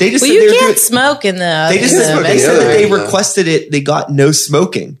know. They just Well, said they you were can't doing. smoke in the. They just in said the they said venue. that they Yeah. requested it. They got no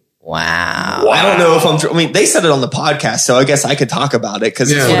smoking. Wow. I don't know if I'm. I mean, they said it on the podcast, so I guess I could talk about it because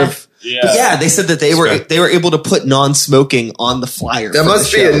it's Yeah. sort Yeah. of. Yeah. But yeah, they said that they were able to put non-smoking on the flyer. That for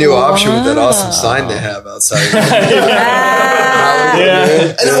must the be show. a new option with that awesome sign they have outside. Ah.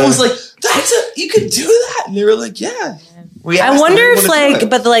 Yeah. And I was like, you could do that. And they were like, yeah. I wonder if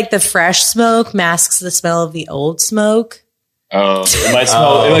the fresh smoke masks the smell of the old smoke. Oh, it might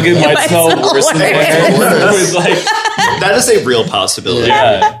smell. It might smell worse than worse. like, That is a real possibility.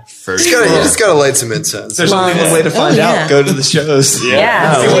 yeah. For You sure. just gotta light some incense. There's only one way to find yeah. out. Go to the shows.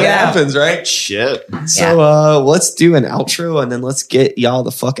 Yeah. See what Yeah. happens, right? Shit. So let's do an outro and then let's get y'all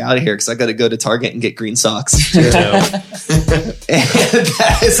the fuck out of here because I got to go to Target and get green socks. And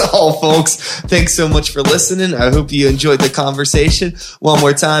that is all, folks. Thanks so much for listening. I hope you enjoyed the conversation. One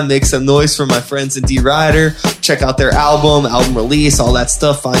more time, make some noise for my friends in D-Rider. Check out their album release, all that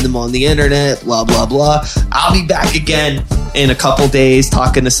stuff. Find them on the internet, blah, blah, blah. I'll be back again in a couple days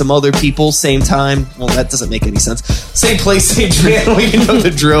talking to some other people. Same time. Well, that doesn't make any sense. Same place, same channel. You know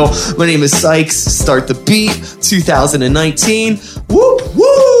the drill. My name is Sykes. Start the Beat 2019. Whoop,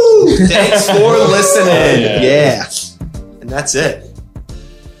 woo! Thanks for listening. Yeah. And that's it.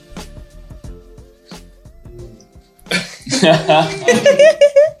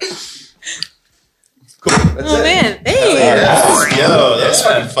 Cool. That's Oh it. man, thanks. Yo, that's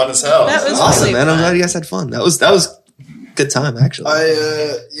fucking fun as hell. That was Awesome, really man. I'm fun. glad you guys had fun. That was good time, actually.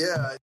 Yeah.